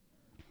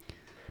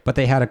 But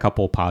they had a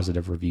couple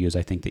positive reviews.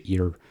 I think that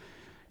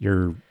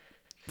your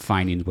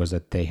findings was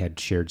that they had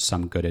shared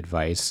some good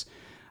advice.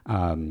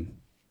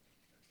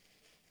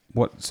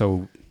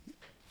 So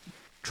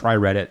try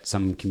Reddit.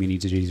 Some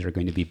communities are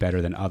going to be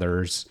better than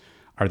others.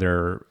 Are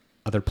there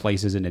other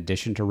places in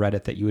addition to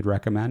Reddit that you would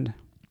recommend?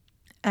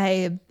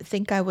 I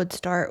think I would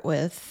start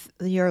with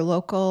your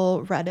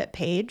local Reddit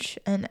page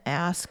and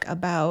ask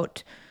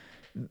about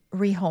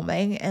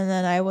rehoming. And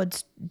then I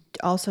would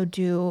also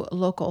do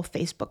local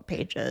Facebook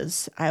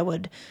pages. I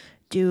would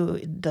do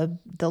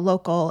the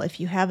local, if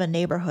you have a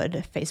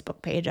neighborhood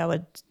Facebook page, I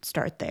would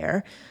start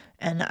there.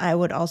 And I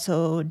would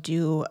also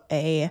do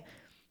a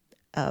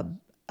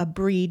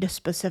breed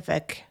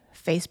specific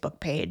Facebook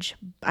page.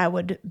 I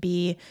would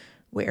be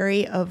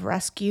wary of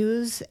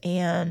rescues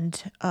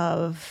and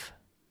of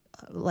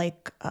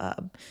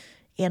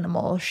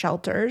animal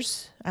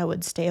shelters. I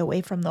would stay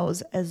away from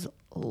those as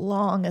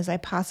long as I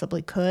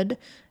possibly could.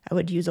 I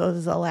would use those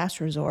as a last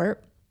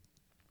resort.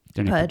 Is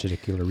there any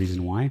particular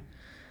reason why?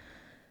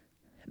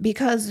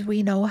 Because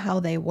we know how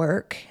they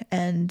work,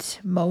 and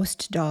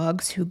most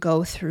dogs who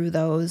go through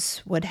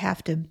those would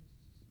have to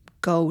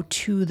go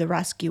to the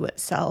rescue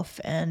itself.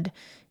 And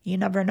you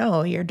never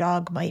know, your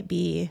dog might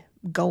be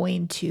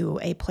going to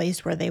a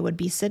place where they would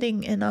be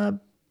sitting in a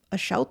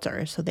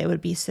shelter. So they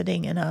would be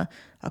sitting in a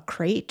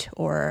crate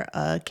or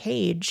a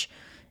cage,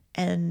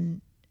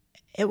 and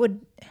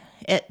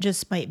it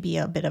just might be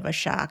a bit of a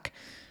shock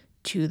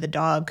to the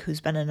dog who's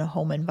been in a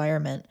home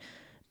environment.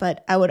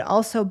 But I would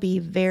also be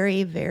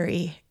very,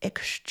 very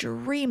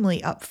extremely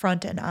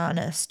upfront and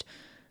honest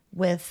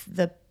with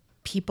the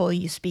people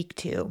you speak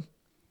to.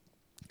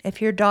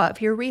 If you're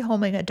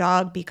rehoming a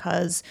dog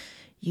because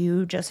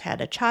you just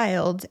had a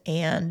child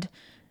and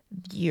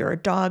your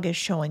dog is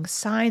showing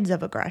signs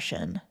of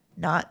aggression,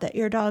 not that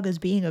your dog is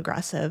being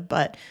aggressive,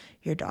 but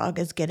your dog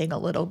is getting a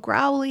little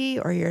growly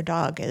or your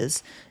dog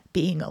is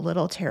being a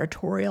little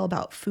territorial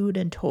about food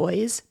and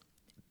toys,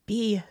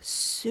 be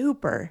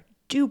super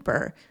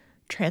duper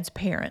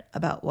transparent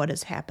about what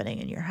is happening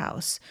in your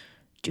house.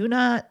 Do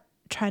not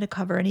try to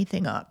cover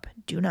anything up.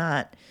 Do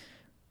not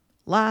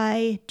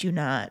lie. Do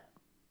not,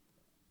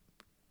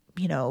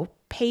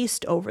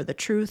 paste over the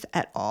truth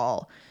at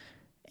all.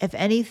 If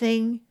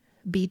anything,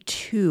 be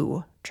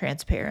too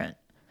transparent,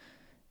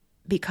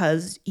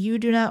 because you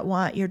do not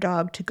want your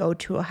dog to go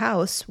to a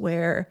house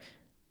where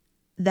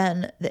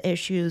then the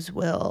issues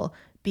will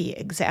be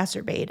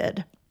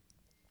exacerbated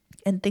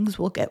and things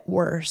will get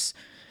worse.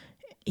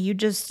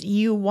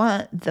 You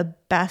want the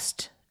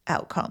best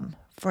outcome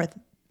for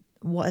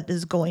what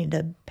is going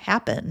to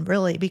happen,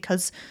 really,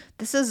 because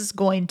this is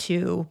going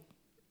to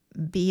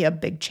be a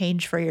big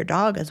change for your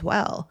dog as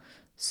well.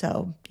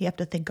 So you have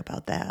to think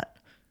about that.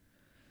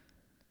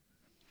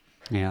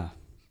 Yeah.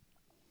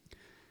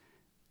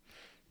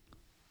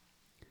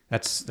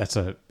 That's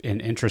an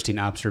interesting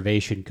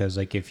observation, because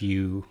like if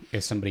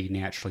somebody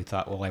naturally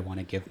thought, well, I want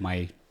to give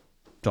my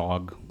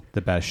dog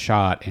the best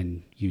shot,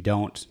 and you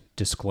don't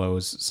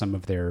disclose some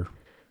of their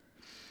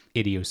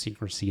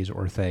idiosyncrasies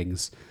or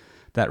things,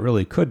 that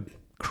really could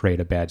create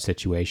a bad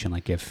situation.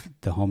 Like if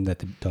the home that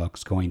the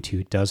dog's going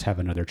to does have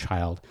another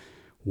child,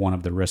 one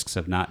of the risks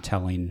of not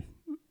telling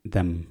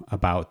them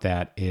about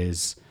that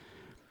is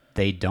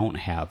they don't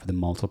have the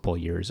multiple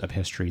years of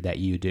history that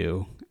you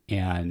do,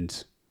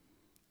 and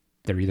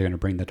they're either going to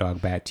bring the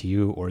dog back to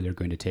you or they're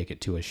going to take it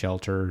to a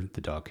shelter.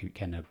 The dog could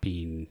end up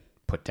being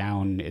put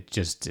down. It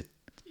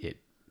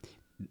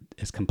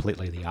is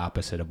completely the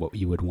opposite of what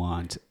you would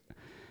want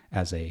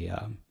as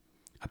a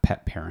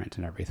pet parent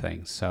and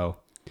everything. So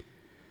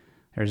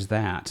there's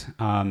that.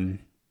 And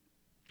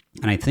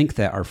I think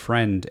that our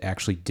friend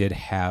actually did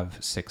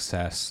have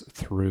success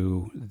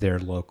through their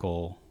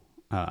local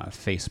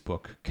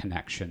Facebook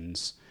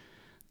connections.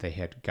 They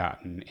had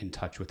gotten in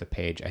touch with a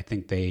page. I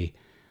think they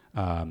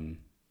had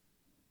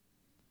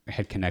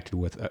connected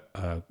with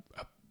a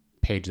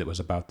page that was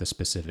about the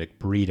specific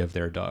breed of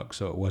their dog.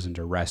 So it wasn't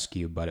a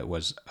rescue, but it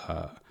was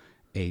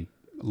a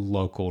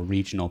local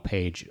regional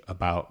page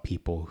about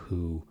people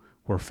who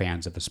were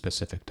fans of a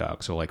specific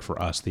dog. So like for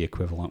us, the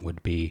equivalent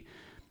would be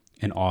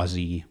an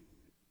Aussie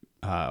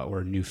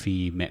or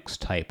Newfie mix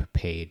type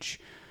page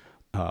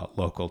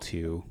local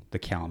to the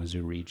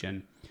Kalamazoo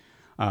region.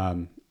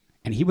 And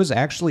he was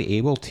actually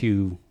able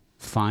to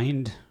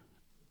find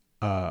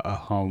a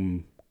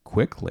home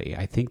quickly.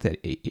 I think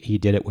that he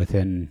did it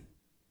within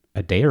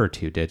a day or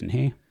two, didn't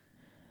he?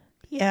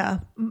 Yeah.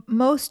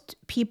 Most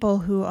people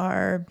who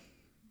are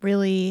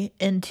really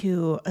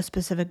into a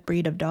specific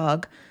breed of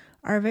dog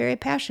are very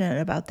passionate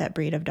about that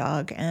breed of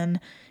dog. And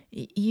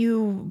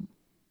you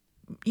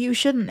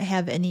shouldn't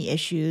have any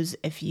issues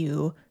if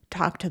you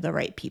talk to the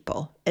right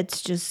people.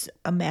 It's just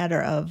a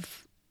matter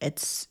of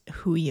it's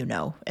who you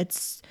know.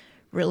 It's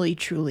really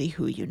truly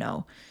who you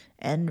know.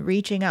 And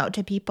reaching out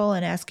to people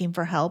and asking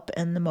for help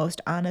in the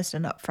most honest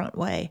and upfront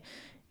way.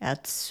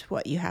 That's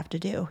what you have to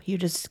do. You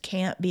just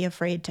can't be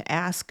afraid to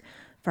ask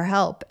for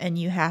help, and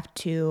you have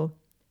to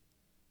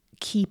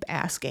keep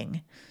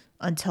asking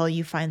until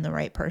you find the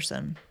right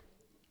person.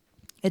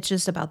 It's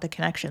just about the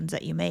connections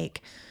that you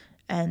make.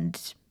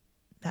 And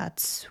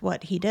that's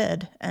what he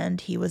did. And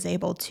he was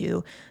able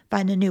to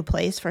find a new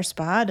place for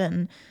Spot,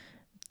 and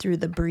through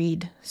the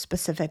breed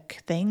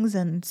specific things,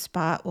 and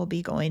Spot will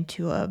be going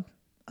to a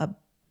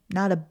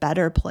not a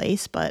better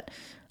place, but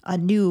a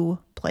new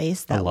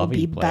place that will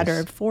be place.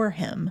 better for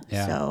him.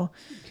 Yeah. So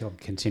he'll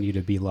continue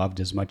to be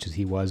loved as much as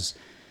he was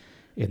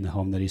in the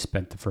home that he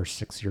spent the first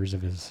 6 years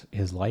of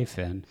his life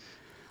in.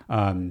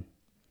 And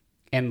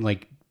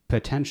like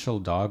potential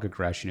dog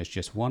aggression is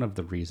just one of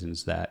the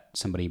reasons that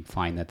somebody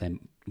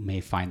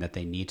may find that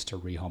they need to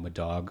rehome a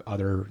dog.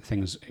 Other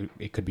things,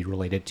 it could be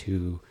related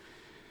to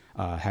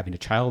having a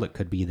child. It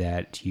could be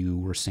that you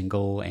were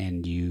single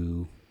and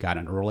you got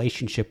in a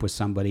relationship with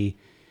somebody.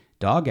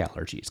 Dog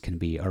allergies can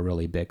be a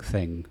really big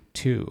thing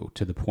too,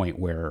 to the point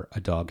where a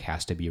dog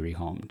has to be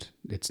rehomed.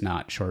 It's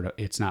not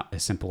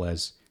as simple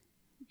as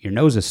your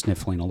nose is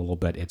sniffling a little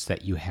bit. It's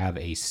that you have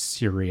a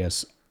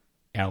serious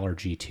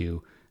allergy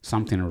to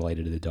something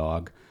related to the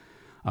dog.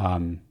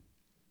 I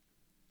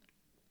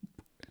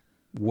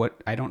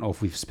don't know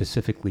if we've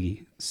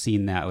specifically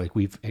seen that, like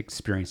we've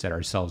experienced that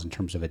ourselves in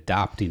terms of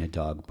adopting a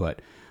dog,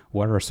 but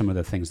what are some of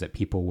the things that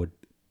people would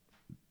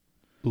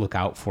look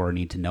out for or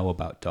need to know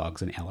about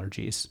dogs and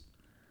allergies?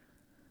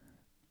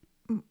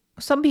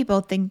 some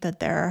people think that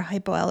there are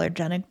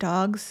hypoallergenic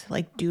dogs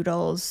like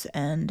doodles,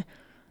 and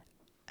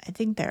I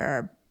think there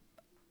are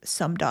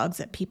some dogs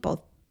that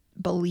people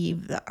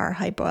believe that are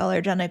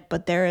hypoallergenic,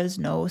 but there is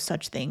no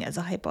such thing as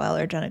a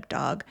hypoallergenic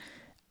dog.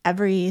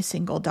 Every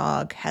single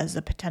dog has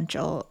the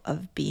potential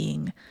of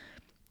being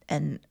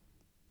an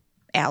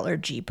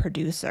allergy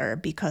producer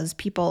because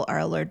people are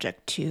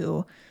allergic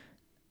to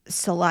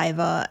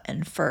saliva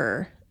and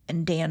fur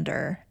and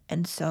dander.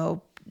 And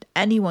so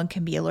anyone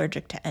can be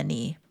allergic to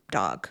any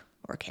dog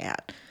or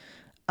cat.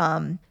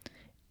 And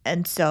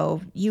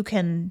so you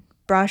can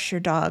brush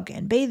your dog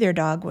and bathe your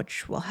dog,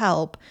 which will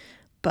help,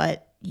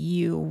 but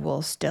you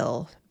will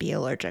still be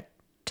allergic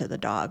to the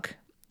dog.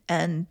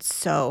 And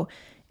so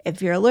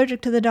if you're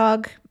allergic to the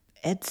dog,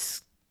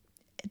 it's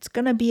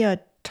going to be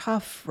a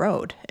tough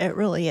road. It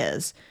really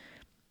is.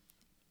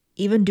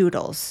 Even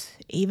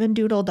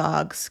doodle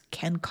dogs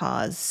can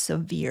cause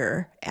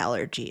severe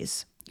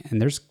allergies.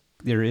 And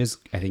there is,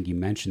 I think you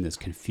mentioned this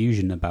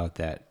confusion about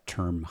that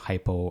term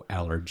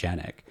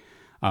hypoallergenic.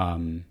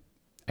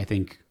 I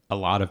think a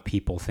lot of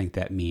people think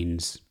that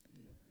means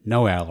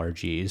no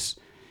allergies.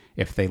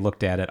 If they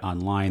looked at it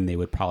online, they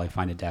would probably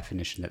find a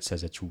definition that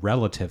says it's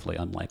relatively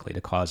unlikely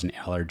to cause an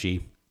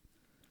allergy.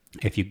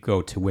 If you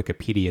go to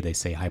Wikipedia, they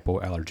say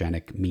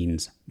hypoallergenic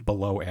means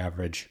below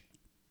average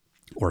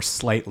or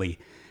slightly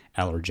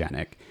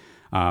allergenic.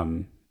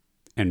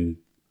 And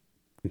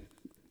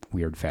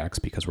weird facts,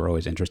 because we're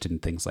always interested in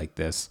things like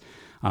this.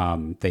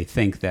 They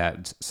think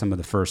that some of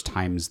the first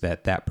times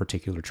that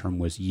particular term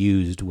was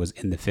used was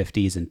in the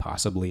 50s and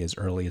possibly as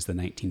early as the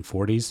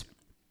 1940s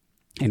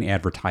in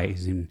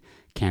advertising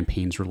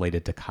campaigns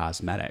related to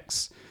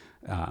cosmetics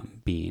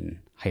being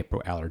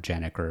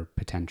hypoallergenic or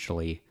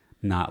potentially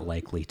not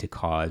likely to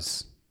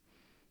cause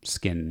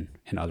skin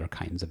and other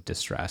kinds of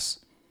distress.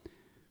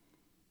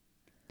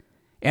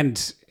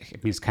 And I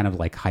mean, it's kind of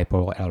like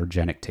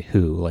hypoallergenic to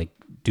who? Like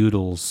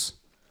doodles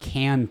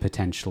can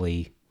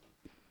potentially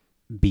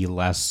be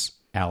less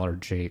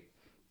allergic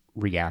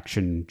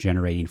reaction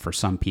generating for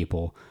some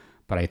people,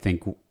 but I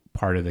think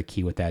part of the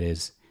key with that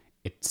is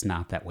it's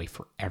not that way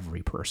for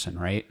every person,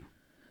 right?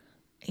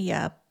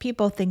 Yeah,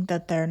 people think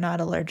that they're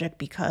not allergic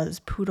because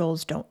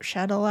poodles don't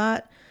shed a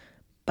lot,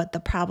 but the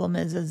problem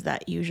is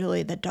that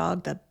usually the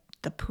dog that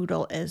the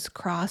poodle is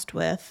crossed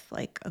with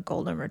like a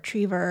golden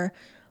retriever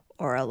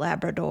or a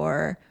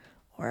Labrador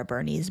or a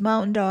Bernese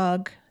Mountain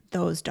Dog,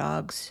 those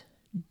dogs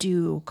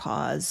do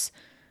cause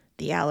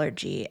the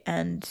allergy.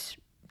 And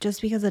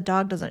just because a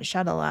dog doesn't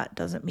shed a lot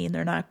doesn't mean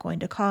they're not going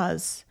to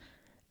cause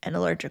an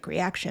allergic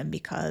reaction,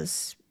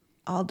 because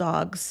all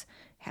dogs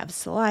have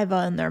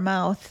saliva in their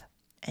mouth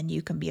and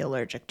you can be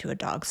allergic to a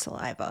dog's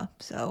saliva.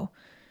 So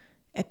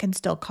it can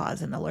still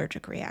cause an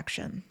allergic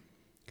reaction.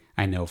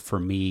 I know for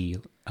me,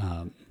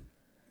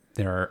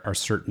 there are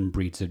certain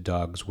breeds of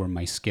dogs where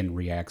my skin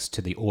reacts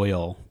to the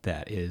oil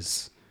that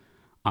is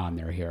on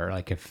their hair.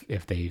 Like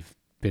if they've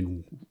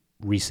been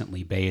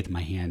recently bathed,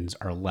 my hands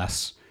are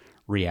less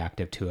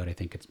reactive to it. I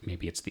think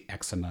it's the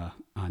eczema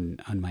on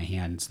my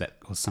hands that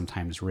will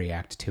sometimes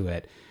react to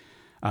it.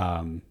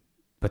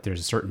 But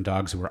there's certain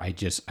dogs where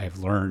I've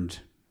learned,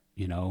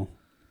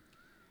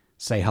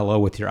 say hello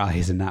with your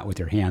eyes and not with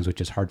your hands,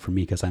 which is hard for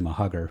me because I'm a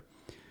hugger.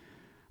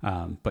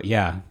 But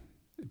yeah,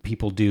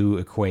 people do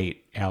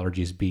equate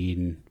allergies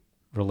being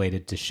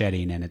related to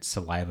shedding, and it's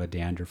saliva,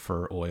 dandruff,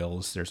 or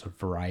oils. There's a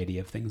variety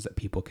of things that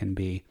people can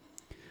be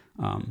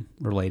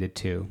related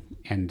to,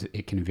 and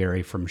it can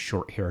vary from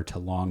short hair to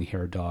long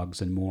hair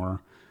dogs and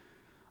more.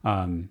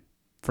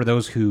 For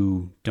those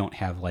who don't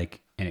have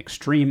like an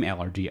extreme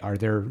allergy, are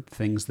there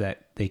things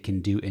that they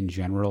can do in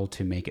general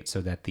to make it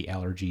so that the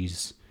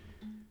allergies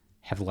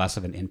have less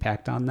of an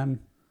impact on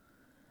them?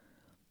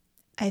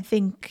 I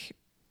think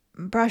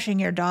brushing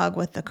your dog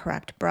with the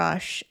correct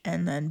brush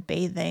and then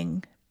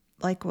bathing.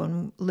 Like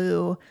when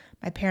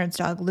my parents'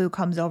 dog Lou,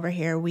 comes over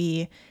here,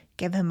 we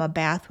give him a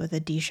bath with a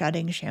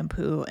de-shedding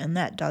shampoo, and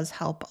that does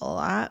help a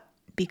lot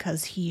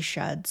because he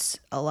sheds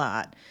a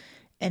lot.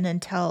 And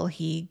until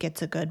he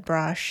gets a good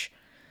brush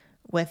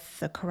with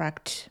the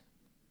correct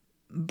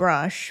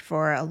brush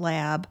for a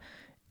lab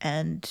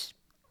and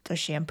the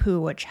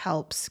shampoo, which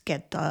helps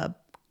get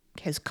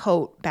his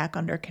coat back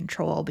under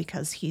control,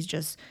 because he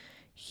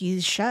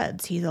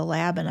sheds. He's a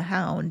lab and a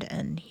hound,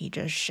 and he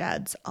just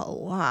sheds a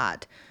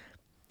lot.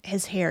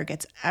 His hair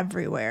gets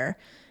everywhere.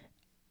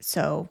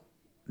 So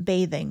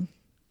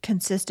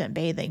consistent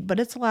bathing, but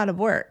it's a lot of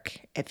work.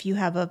 If you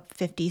have a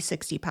 50,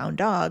 60-pound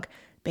dog,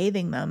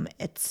 bathing them,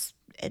 it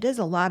is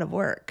a lot of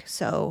work.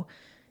 So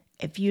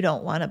if you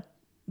don't want to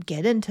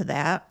get into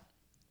that,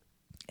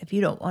 if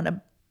you don't want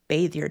to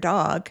bathe your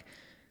dog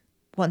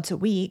once a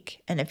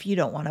week, and if you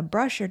don't want to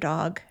brush your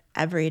dog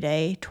every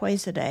day,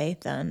 twice a day,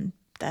 then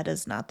that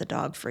is not the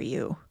dog for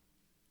you.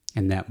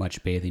 And that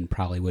much bathing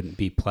probably wouldn't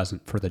be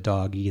pleasant for the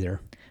dog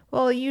either.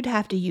 Well, you'd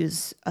have to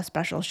use a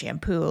special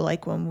shampoo.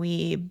 Like when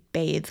we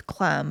bathe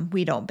Clem,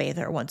 we don't bathe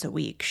her once a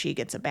week. She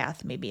gets a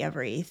bath maybe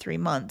every 3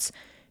 months.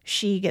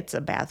 She gets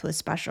a bath with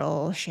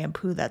special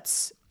shampoo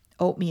that's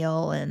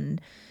oatmeal, and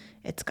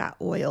it's got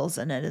oils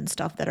in it and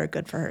stuff that are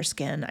good for her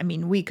skin. I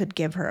mean, we could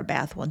give her a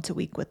bath once a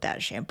week with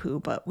that shampoo,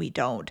 but we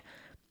don't.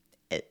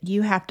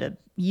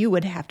 You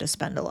would have to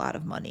spend a lot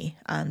of money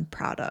on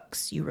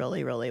products. You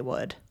really, really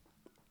would.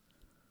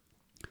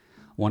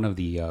 One of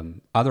the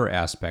other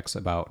aspects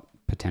about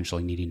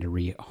potentially needing to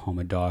rehome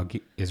a dog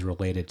is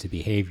related to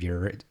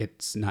behavior.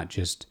 It's not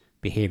just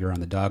behavior on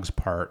the dog's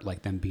part,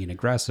 like them being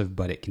aggressive,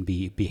 but it can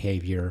be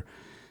behavior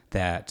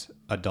that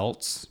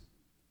adults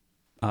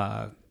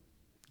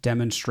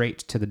demonstrate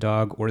to the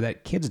dog, or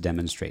that kids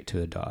demonstrate to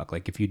the dog.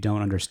 Like if you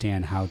don't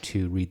understand how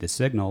to read the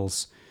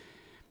signals,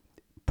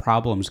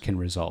 problems can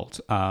result,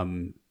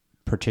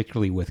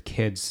 particularly with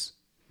kids,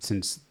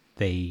 since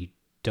they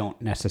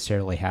don't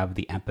necessarily have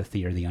the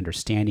empathy or the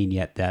understanding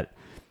yet that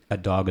a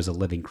dog is a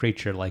living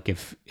creature. Like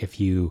if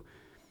you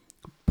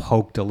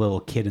poked a little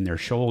kid in their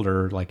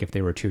shoulder, like if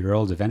they were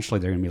 2-year-olds, eventually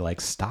they're going to be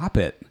like, stop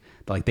it.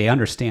 Like they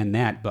understand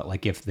that, but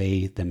like if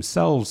they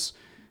themselves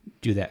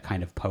do that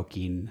kind of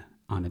poking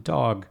on a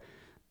dog,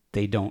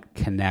 they don't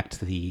connect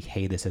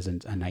hey, this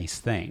isn't a nice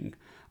thing.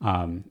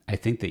 I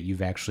think that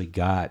you've actually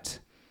got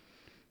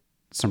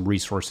some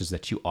resources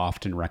that you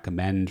often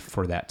recommend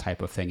for that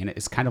type of thing. And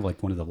it's kind of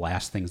like one of the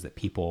last things that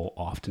people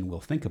often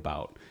will think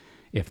about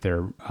if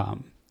they're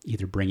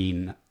either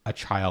bringing a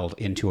child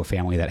into a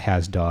family that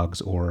has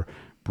dogs, or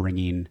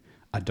bringing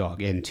a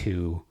dog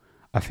into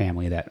a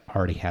family that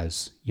already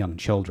has young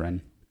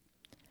children.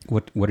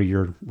 What are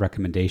your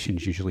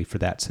recommendations usually for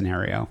that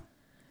scenario?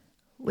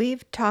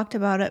 We've talked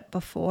about it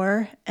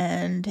before,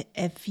 and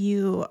if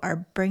you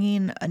are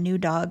bringing a new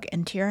dog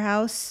into your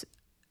house,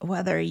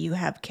 whether you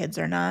have kids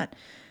or not,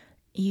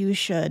 you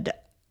should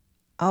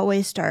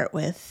always start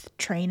with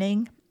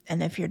training.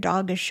 And if your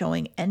dog is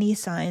showing any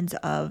signs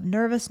of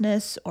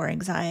nervousness or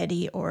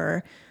anxiety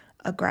or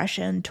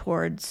aggression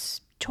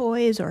towards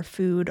toys or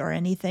food or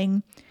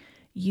anything,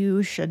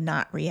 you should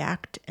not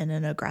react in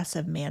an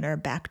aggressive manner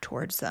back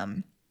towards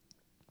them.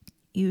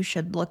 You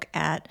should look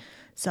at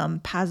some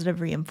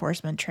positive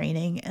reinforcement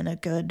training, and a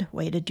good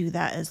way to do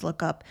that is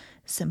look up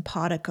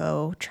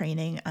Simpatico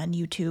training on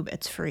YouTube.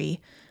 It's free.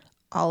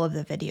 All of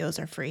the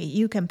videos are free.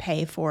 You can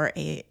pay for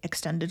a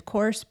extended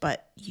course,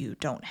 but you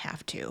don't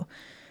have to.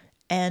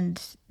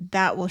 And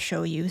that will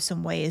show you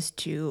some ways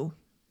to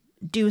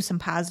do some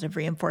positive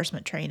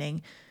reinforcement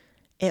training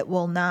it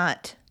will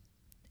not,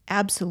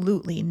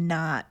 absolutely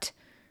not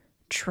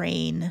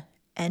train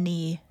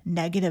any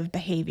negative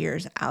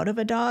behaviors out of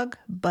a dog,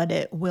 but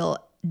it will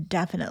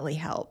definitely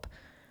help.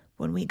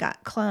 When we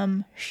got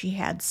Clem, she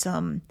had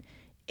some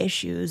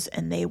issues,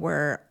 and they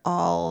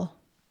all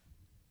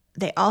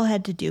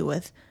had to do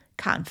with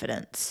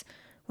confidence.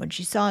 When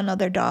she saw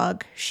another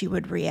dog, she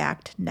would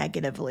react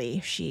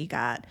negatively. She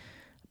got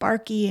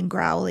barky and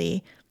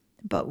growly,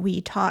 but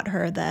we taught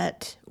her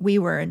that we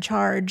were in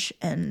charge.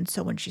 And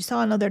so when she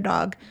saw another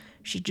dog,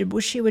 she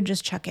would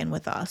just check in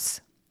with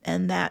us.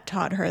 And that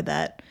taught her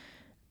that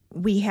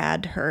we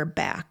had her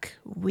back.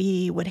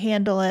 We would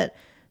handle it.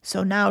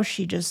 So now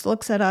she just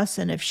looks at us,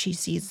 and if she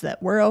sees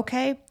that we're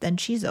okay, then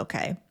she's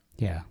okay.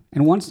 Yeah.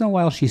 And once in a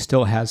while, she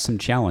still has some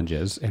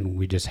challenges, and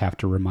we just have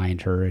to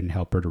remind her and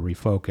help her to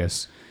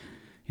refocus.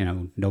 You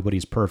know,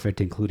 nobody's perfect,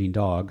 including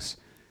dogs,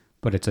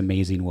 but it's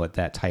amazing what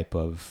that type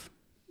of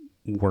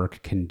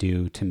work can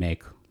do to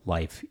make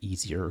life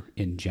easier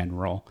in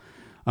general.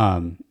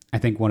 I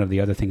think one of the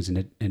other things,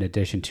 in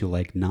addition to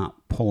like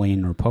not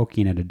pulling or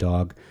poking at a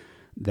dog,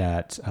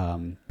 that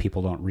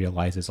people don't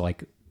realize is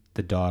like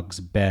the dog's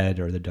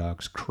bed or the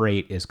dog's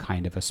crate is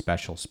kind of a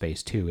special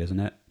space too, isn't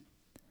it?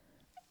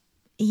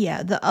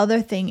 Yeah, the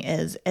other thing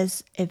is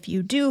if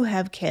you do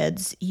have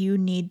kids, you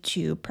need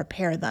to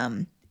prepare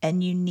them,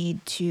 and you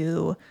need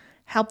to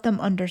help them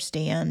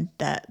understand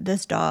that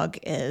this dog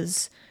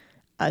is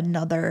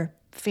another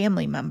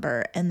family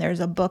member. And there's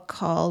a book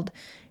called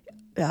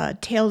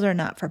Tails Are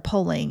Not for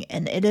Pulling,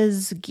 and it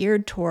is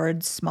geared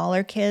towards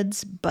smaller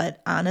kids.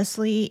 But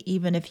honestly,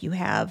 even if you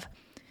have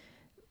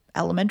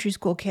elementary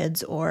school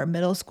kids or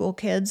middle school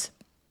kids,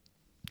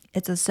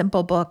 it's a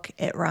simple book.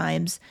 It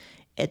rhymes.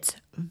 It's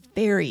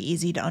very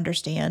easy to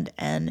understand.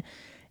 And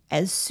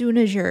as soon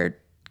as your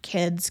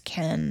kids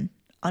can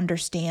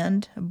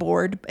understand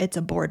it's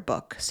a board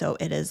book. So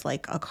it is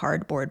like a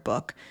cardboard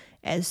book.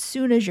 As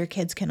soon as your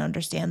kids can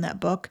understand that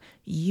book,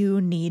 you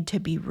need to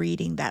be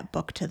reading that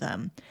book to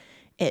them.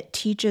 It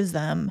teaches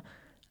them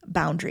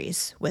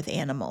boundaries with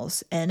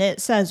animals. And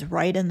it says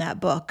right in that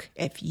book,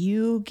 if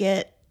you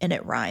get, and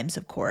it rhymes,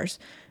 of course,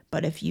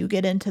 but if you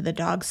get into the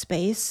dog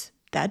space,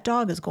 that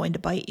dog is going to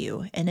bite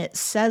you. And it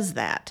says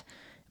that,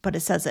 but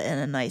it says it in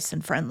a nice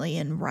and friendly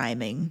and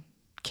rhyming,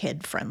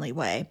 kid-friendly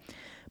way.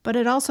 But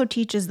it also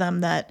teaches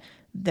them that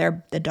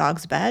the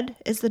dog's bed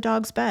is the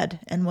dog's bed.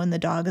 And when the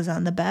dog is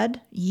on the bed,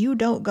 you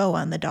don't go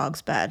on the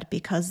dog's bed,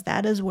 because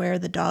that is where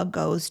the dog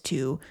goes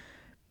to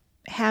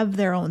have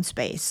their own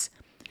space.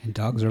 And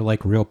dogs are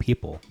like real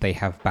people. They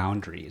have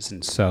boundaries.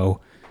 And so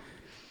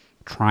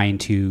trying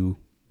to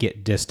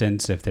get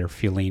distance if they're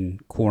feeling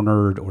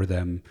cornered or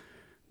them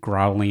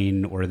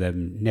growling or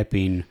them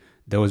nipping,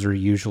 those are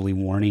usually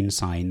warning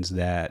signs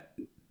that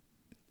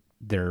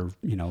their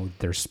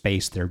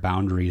space, their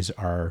boundaries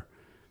are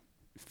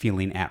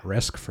feeling at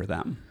risk for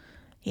them.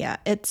 Yeah,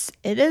 it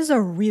is a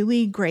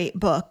really great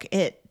book.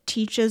 It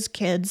teaches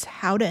kids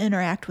how to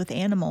interact with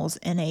animals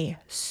in a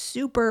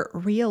super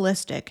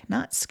realistic,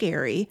 not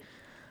scary,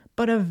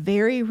 but a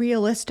very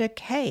realistic,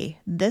 hey,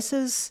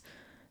 these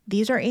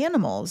are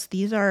animals.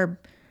 These are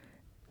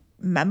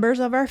members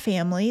of our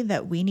family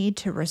that we need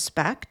to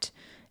respect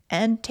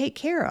and take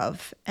care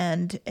of.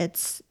 And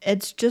it's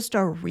just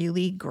a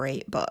really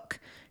great book.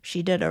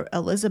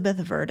 Elizabeth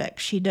Verdict.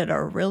 She did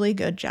a really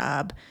good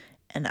job.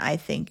 And I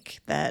think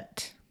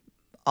that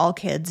all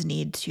kids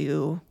need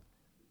to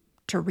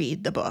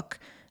read the book.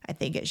 I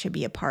think it should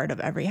be a part of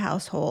every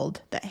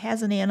household that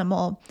has an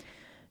animal,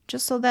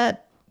 just so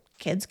that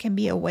kids can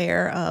be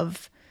aware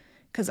of,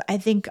 because I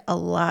think a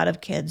lot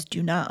of kids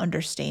do not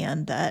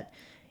understand that,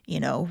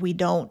 we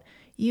don't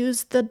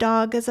use the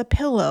dog as a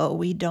pillow.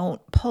 We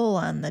don't pull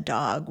on the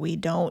dog. We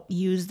don't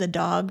use the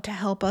dog to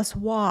help us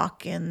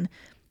walk, and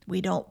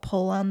we don't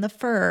pull on the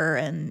fur,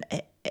 and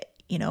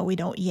we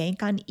don't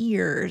yank on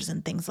ears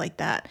and things like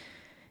that.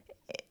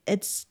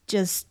 It's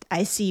just,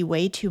 I see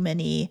way too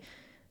many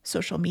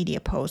social media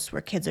posts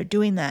where kids are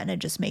doing that, and it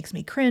just makes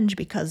me cringe,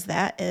 because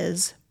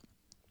that's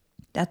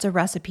a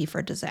recipe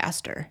for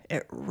disaster.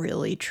 It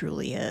really,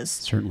 truly is.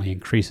 Certainly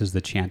increases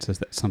the chances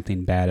that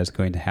something bad is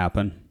going to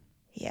happen.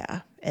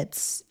 Yeah,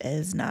 it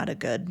is not a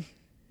good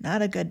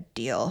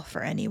deal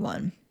for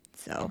anyone.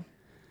 So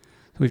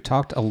we've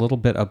talked a little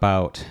bit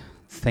about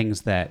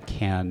things that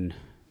can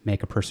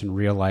make a person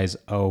realize,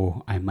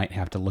 oh, I might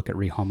have to look at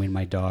rehoming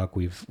my dog.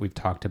 We've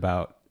talked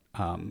about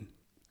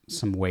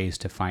some ways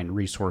to find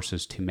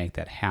resources to make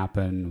that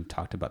happen. We've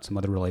talked about some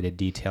other related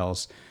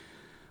details.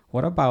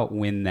 What about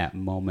when that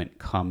moment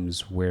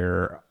comes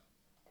where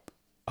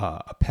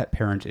a pet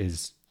parent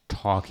is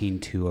talking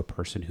to a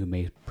person who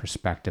may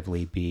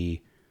prospectively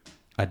be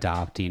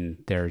adopting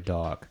their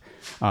dog?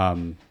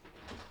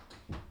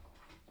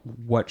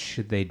 What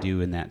should they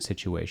do in that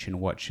situation?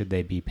 What should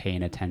they be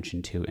paying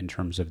attention to in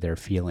terms of their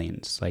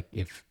feelings? Like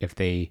if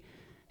they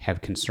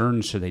have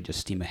concerns, should they just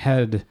steam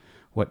ahead?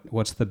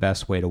 What's the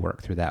best way to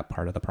work through that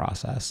part of the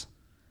process?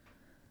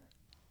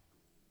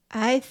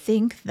 I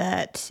think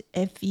that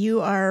if you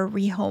are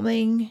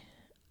rehoming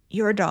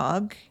your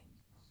dog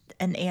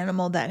an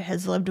animal that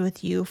has lived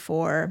with you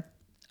for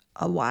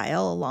a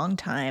while, a long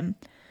time,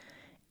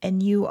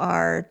 and you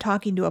are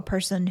talking to a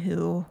person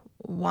who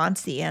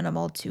wants the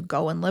animal to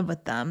go and live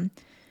with them,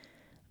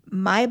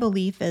 my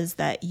belief is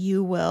that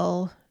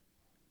you'll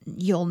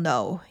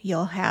know.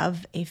 You'll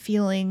have a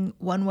feeling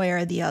one way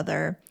or the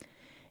other,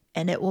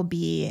 and it will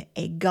be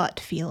a gut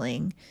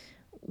feeling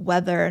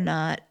whether or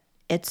not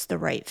it's the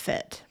right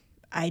fit.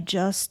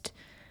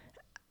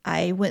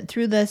 I went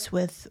through this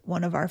with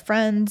one of our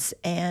friends,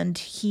 and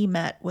he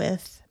met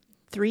with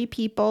 3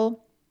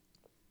 people,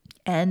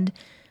 and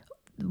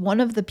one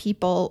of the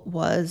people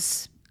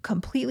was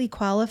completely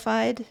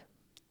qualified.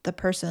 The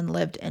person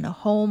lived in a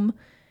home,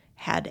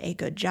 had a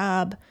good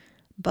job,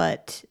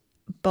 but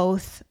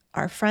both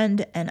our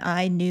friend and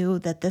I knew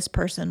that this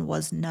person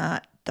was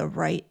not the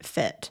right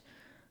fit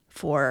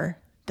for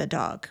the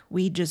dog.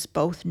 We just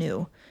both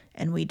knew,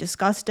 and we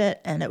discussed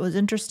it, and it was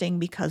interesting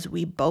because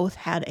we both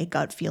had a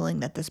gut feeling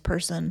that this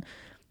person,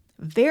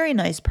 very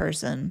nice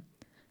person,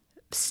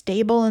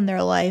 stable in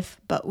their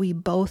life, but we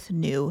both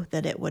knew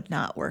that it would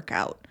not work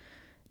out.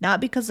 Not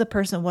because the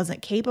person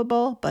wasn't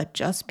capable, but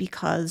just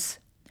because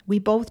we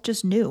both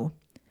just knew.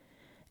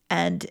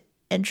 And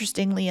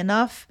interestingly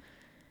enough,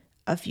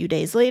 a few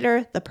days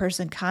later, the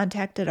person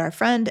contacted our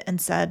friend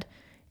and said,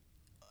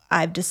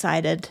 I've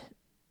decided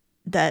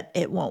that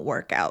it won't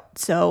work out.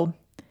 So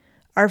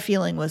our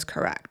feeling was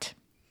correct.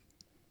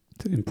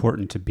 It's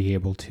important to be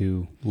able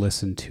to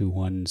listen to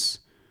one's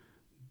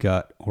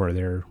gut or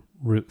their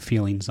root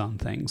feelings on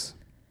things.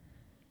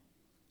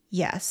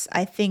 Yes,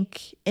 I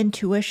think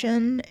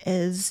intuition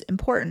is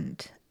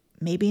important.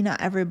 Maybe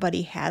not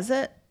everybody has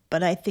it,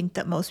 but I think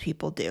that most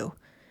people do.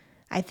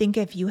 I think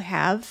if you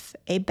have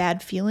a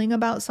bad feeling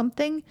about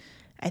something,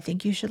 I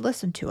think you should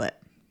listen to it.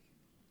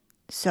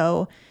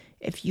 So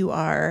if you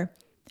are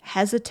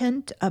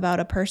hesitant about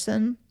a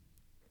person,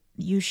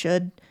 you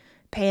should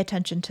pay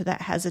attention to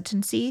that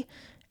hesitancy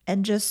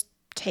and just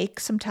take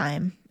some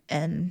time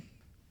and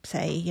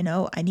say,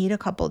 I need a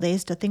couple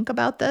days to think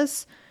about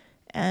this,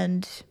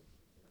 and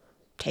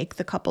take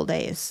the couple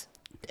days.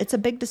 It's a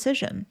big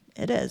decision.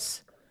 It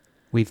is.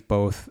 We've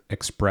both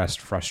expressed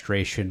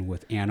frustration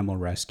with animal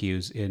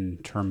rescues in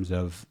terms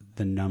of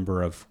the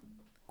number of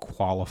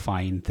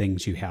qualifying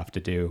things you have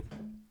to do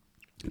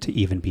to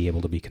even be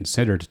able to be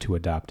considered to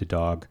adopt a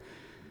dog.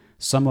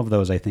 Some of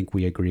those I think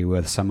we agree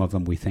with. Some of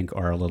them we think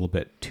are a little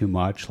bit too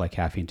much, like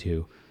having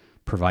to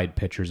provide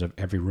pictures of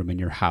every room in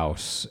your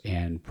house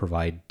and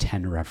provide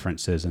 10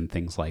 references and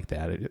things like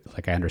that.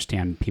 Like, I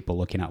understand people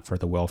looking out for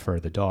the welfare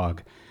of the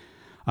dog.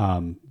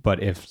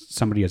 But if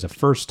somebody is a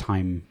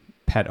first-time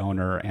pet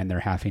owner and they're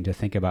having to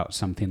think about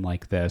something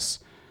like this,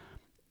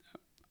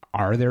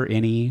 are there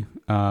any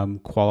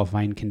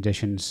qualifying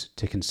conditions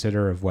to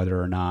consider of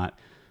whether or not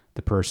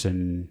the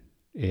person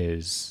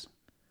is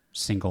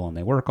single and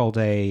they work all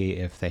day,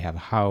 if they have a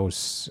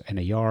house and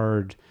a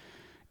yard,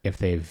 if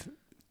they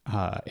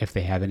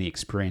have any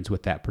experience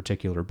with that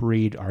particular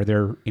breed? Are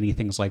there any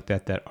things like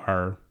that that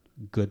are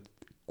good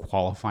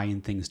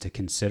qualifying things to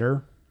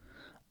consider?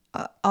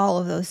 All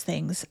of those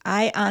things.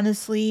 I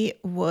honestly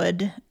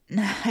would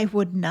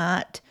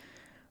not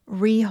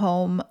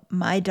rehome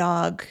my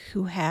dog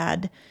who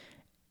had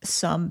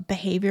some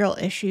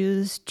behavioral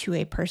issues to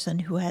a person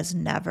who has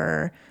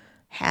never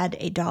had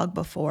a dog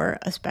before,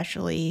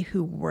 especially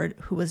who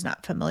was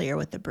not familiar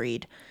with the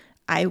breed.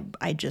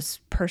 I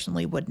just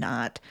personally would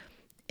not.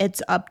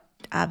 It's up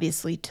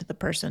obviously to the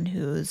person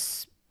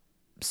who's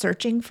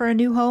searching for a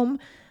new home,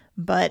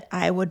 but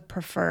I would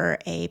prefer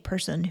a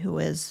person who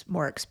is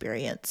more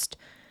experienced.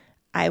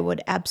 I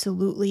would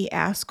absolutely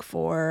ask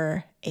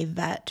for a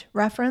vet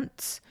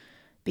reference,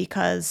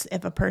 because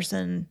if a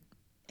person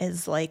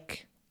is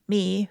like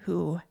me,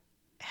 who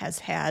has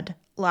had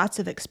lots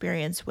of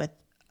experience with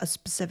a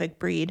specific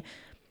breed,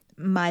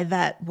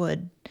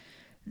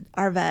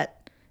 our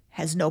vet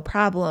has no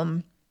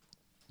problem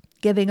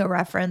giving a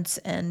reference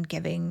and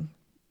giving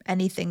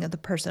anything that the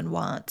person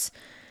wants.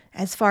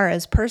 As far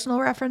as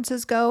personal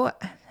references go,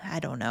 I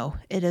don't know.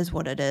 It is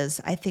what it is.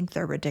 I think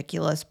they're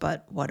ridiculous,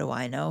 but what do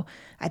I know?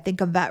 I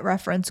think a vet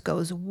reference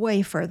goes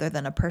way further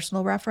than a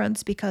personal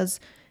reference, because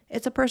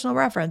it's a personal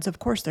reference. Of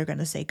course, they're going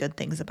to say good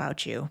things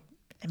about you.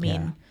 I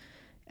mean,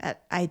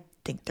 I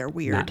think they're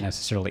weird. Not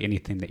necessarily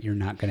anything that you're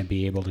not going to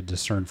be able to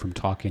discern from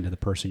talking to the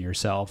person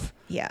yourself.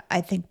 Yeah,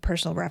 I think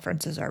personal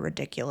references are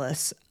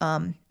ridiculous.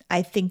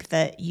 I think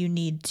that you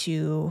need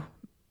to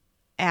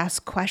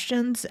ask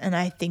questions, and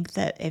I think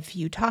that if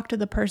you talk to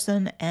the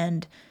person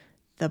and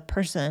the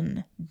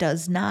person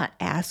does not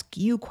ask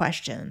you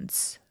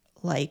questions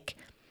like,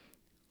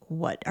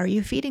 what are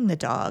you feeding the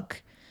dog?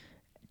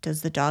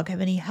 Does the dog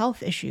have any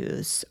health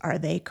issues? Are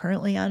they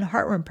currently on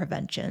heartworm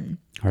prevention?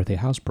 Are they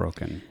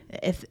housebroken?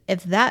 If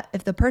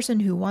the person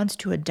who wants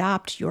to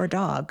adopt your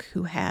dog,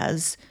 who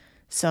has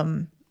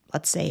some,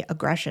 let's say,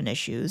 aggression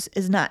issues,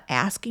 is not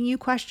asking you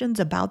questions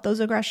about those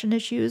aggression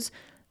issues,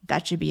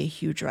 that should be a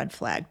huge red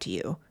flag to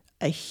you.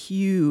 A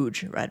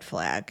huge red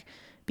flag,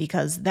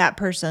 because that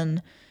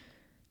person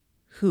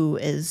who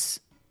is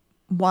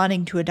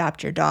wanting to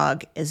adopt your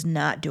dog is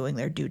not doing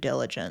their due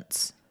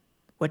diligence,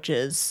 which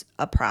is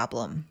a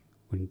problem.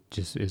 When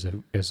just is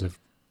a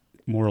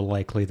more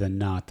likely than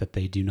not that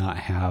they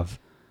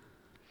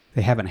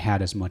haven't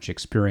had as much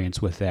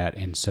experience with that,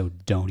 and so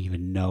don't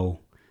even know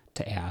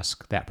to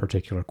ask that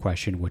particular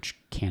question, which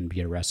can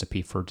be a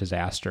recipe for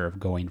disaster of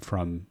going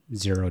from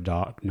zero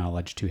dog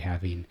knowledge to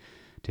having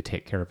to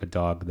take care of a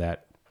dog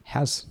that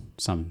has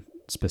some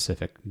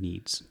specific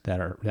needs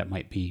that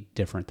might be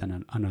different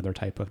than another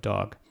type of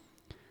dog.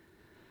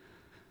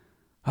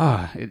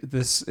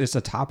 This is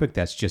a topic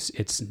that's just,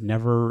 it's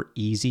never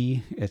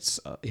easy. It's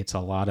a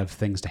lot of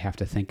things to have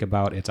to think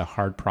about. It's a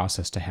hard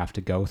process to have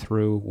to go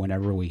through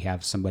whenever we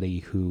have somebody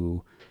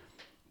who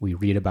we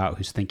read about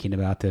who's thinking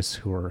about this,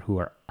 who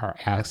are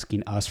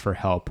asking us for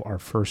help. Our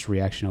first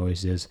reaction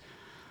always is,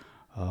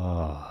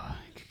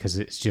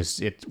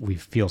 because we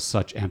feel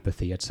such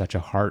empathy. It's such a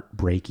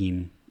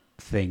heartbreaking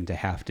thing to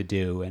have to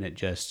do, and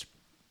it's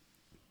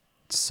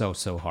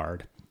so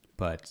hard.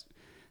 But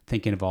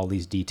thinking of all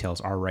these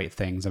details are right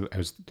things. I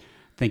was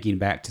thinking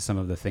back to some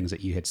of the things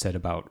that you had said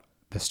about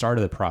the start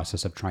of the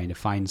process of trying to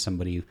find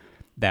somebody.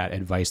 That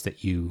advice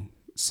that you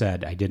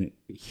said, I didn't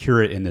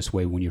hear it in this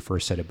way when you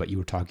first said it, but you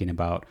were talking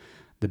about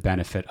the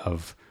benefit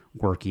of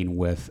working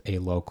with a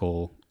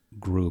local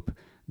group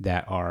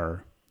that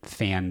are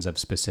fans of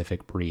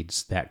specific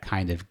breeds. That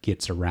kind of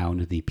gets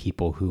around the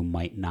people who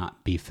might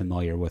not be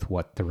familiar with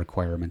what the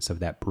requirements of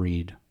that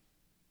breed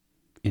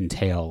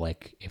entail.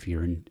 Like if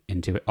you're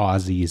into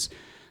Aussies,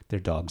 they're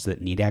dogs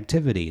that need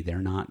activity. They're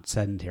not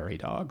sedentary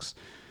dogs.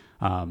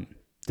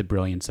 The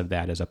brilliance of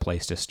that as a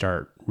place to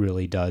start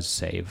really does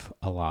save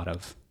a lot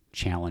of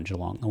challenge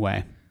along the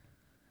way.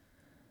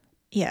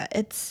 Yeah,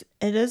 it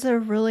is a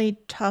really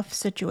tough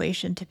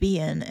situation to be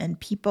in, and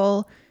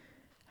people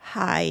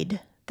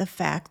hide the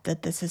fact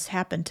that this has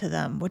happened to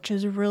them, which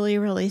is really,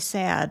 really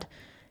sad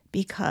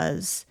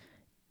because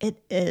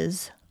it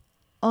is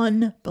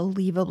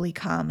unbelievably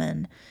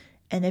common.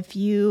 And if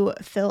you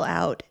fill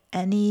out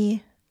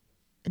any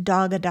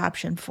dog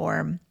adoption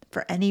form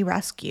for any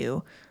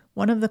rescue,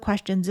 one of the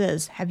questions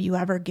is, have you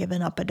ever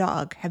given up a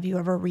dog? Have you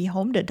ever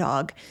rehomed a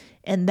dog?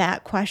 And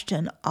that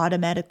question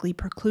automatically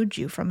precludes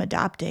you from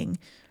adopting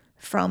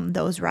from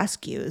those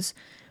rescues,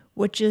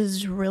 which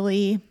is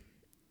really,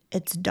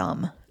 it's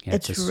dumb. Yeah,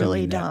 it's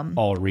really dumb.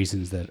 All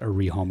reasons that a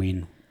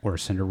rehoming or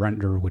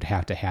surrender would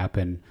have to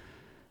happen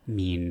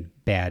mean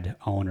bad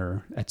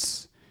owner.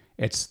 It's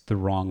the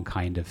wrong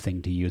kind of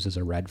thing to use as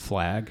a red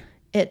flag.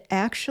 It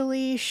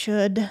actually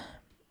should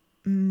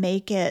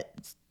make it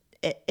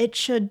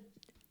should,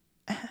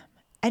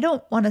 I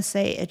don't want to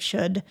say it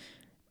should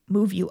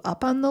move you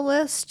up on the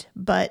list,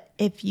 but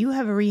if you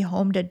have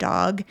rehomed a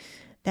dog,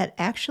 that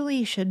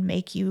actually should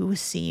make you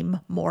seem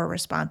more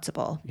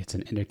responsible. It's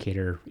an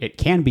indicator. It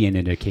can be an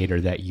indicator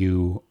that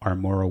you are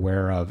more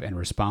aware of and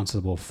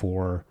responsible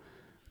for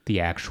the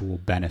actual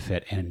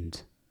benefit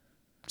and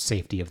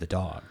safety of the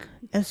dog.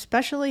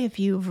 Especially if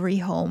you've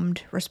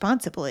rehomed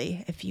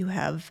responsibly. If you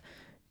have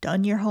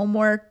done your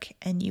homework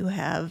and you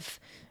have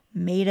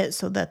made it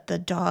so that the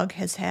dog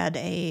has had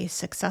a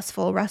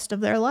successful rest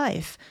of their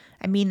life.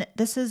 I mean,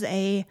 this is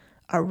a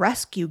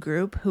rescue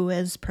group who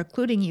is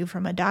precluding you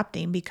from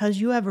adopting because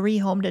you have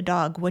rehomed a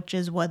dog, which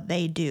is what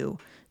they do.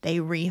 They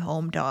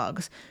rehome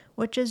dogs,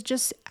 which is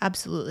just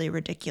absolutely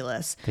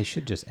ridiculous. They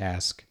should just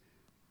ask,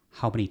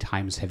 how many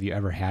times have you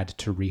ever had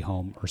to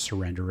rehome or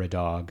surrender a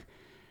dog?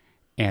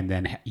 And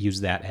then use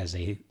that as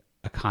a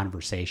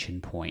conversation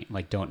point.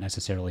 Like, don't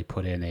necessarily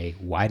put in a,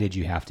 why did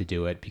you have to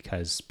do it?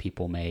 Because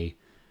people may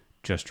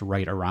just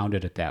write around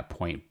it at that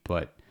point.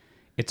 But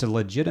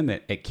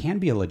it can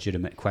be a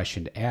legitimate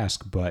question to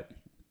ask, but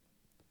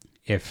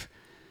if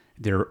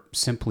they're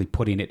simply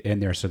putting it in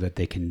there so that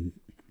they can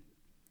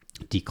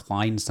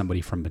decline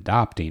somebody from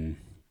adopting,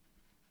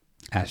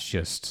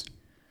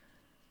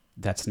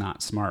 that's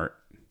not smart.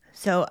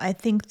 So I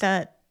think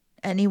that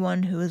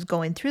anyone who is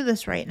going through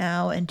this right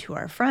now, and to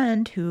our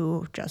friend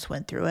who just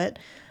went through it,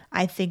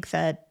 I think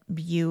that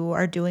you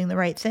are doing the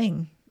right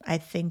thing. I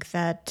think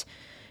that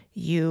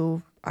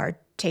you are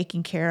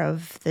taking care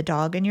of the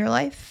dog in your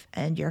life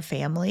and your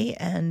family,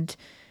 and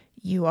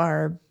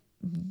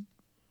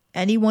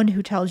anyone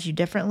who tells you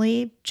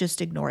differently,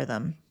 just ignore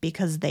them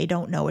because they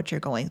don't know what you're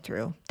going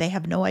through. They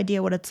have no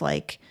idea what it's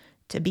like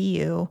to be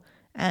you,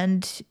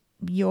 and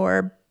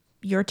you're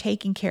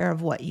taking care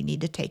of what you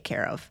need to take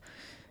care of.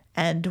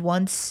 And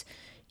once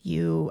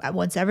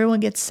everyone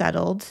gets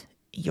settled,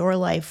 your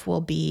life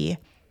will be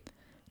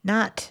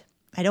not,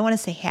 I don't want to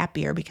say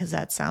happier because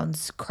that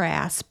sounds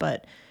crass,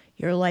 but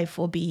your life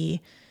will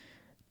be,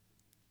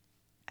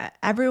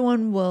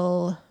 everyone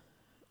will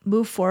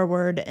move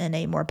forward in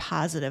a more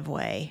positive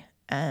way.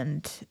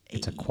 And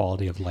it's a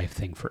quality of life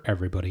thing for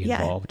everybody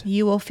involved.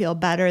 You will feel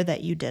better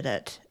that you did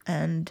it,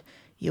 and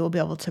you will be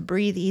able to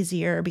breathe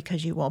easier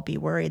because you won't be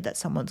worried that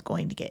someone's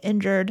going to get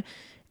injured.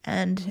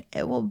 And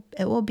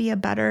it'll be a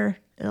better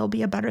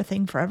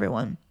thing for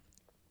everyone.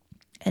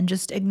 And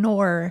just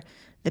ignore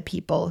the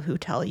people who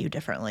tell you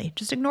differently.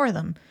 Just ignore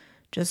them.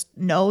 Just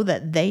know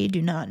that they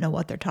do not know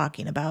what they're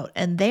talking about,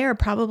 and they are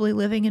probably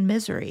living in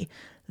misery.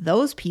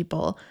 Those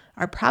people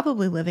are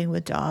probably living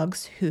with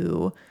dogs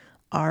who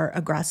are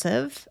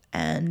aggressive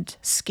and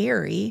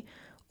scary,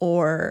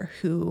 or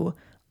who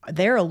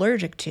they're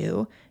allergic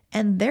to,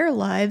 and their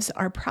lives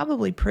are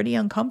probably pretty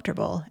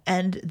uncomfortable,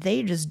 and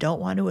they just don't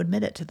want to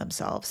admit it to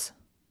themselves.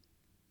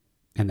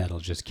 And that'll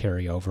just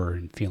carry over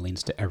in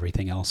feelings to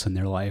everything else in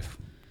their life.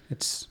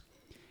 It's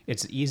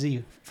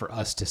easy for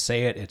us to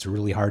say it. It's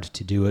really hard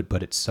to do it,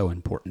 but it's so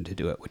important to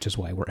do it, which is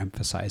why we're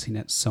emphasizing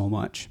it so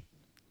much.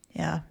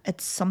 Yeah,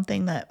 it's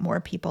something that more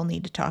people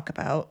need to talk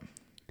about.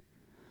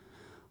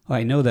 Well,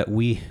 I know that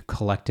we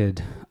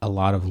collected a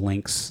lot of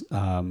links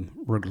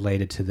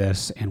related to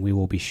this, and we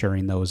will be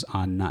sharing those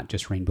on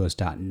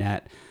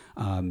notjustrainbows.net.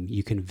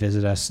 You can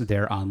visit us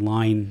there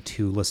online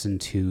to listen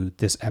to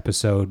this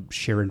episode,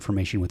 share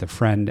information with a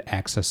friend,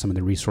 access some of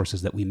the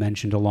resources that we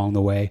mentioned along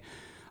the way.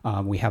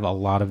 We have a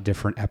lot of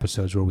different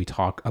episodes where we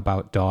talk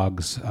about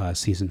dogs.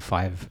 Season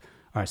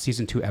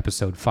 2,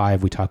 episode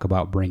 5, we talk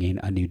about bringing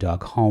a new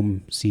dog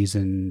home.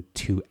 Season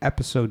 2,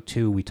 episode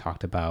 2, we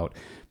talked about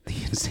the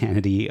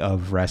insanity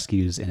of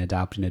rescues and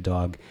adopting a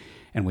dog.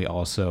 And we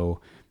also,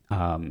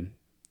 in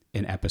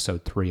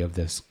episode 3 of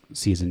this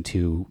season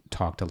 2,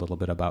 talked a little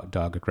bit about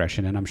dog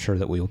aggression. And I'm sure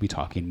that we will be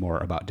talking more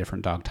about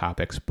different dog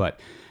topics.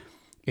 But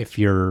if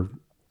you're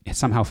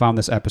somehow found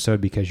this episode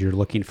because you're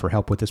looking for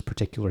help with this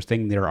particular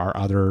thing, there are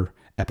other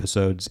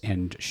episodes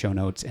and show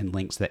notes and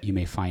links that you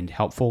may find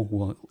helpful.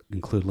 We'll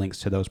include links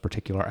to those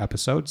particular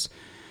episodes.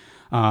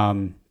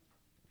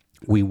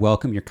 We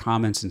welcome your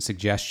comments and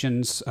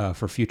suggestions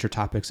for future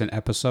topics and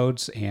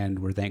episodes, and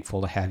we're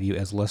thankful to have you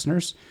as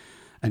listeners.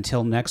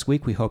 Until next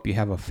week, we hope you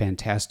have a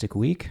fantastic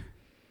week.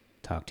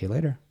 Talk to you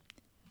later.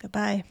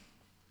 Goodbye.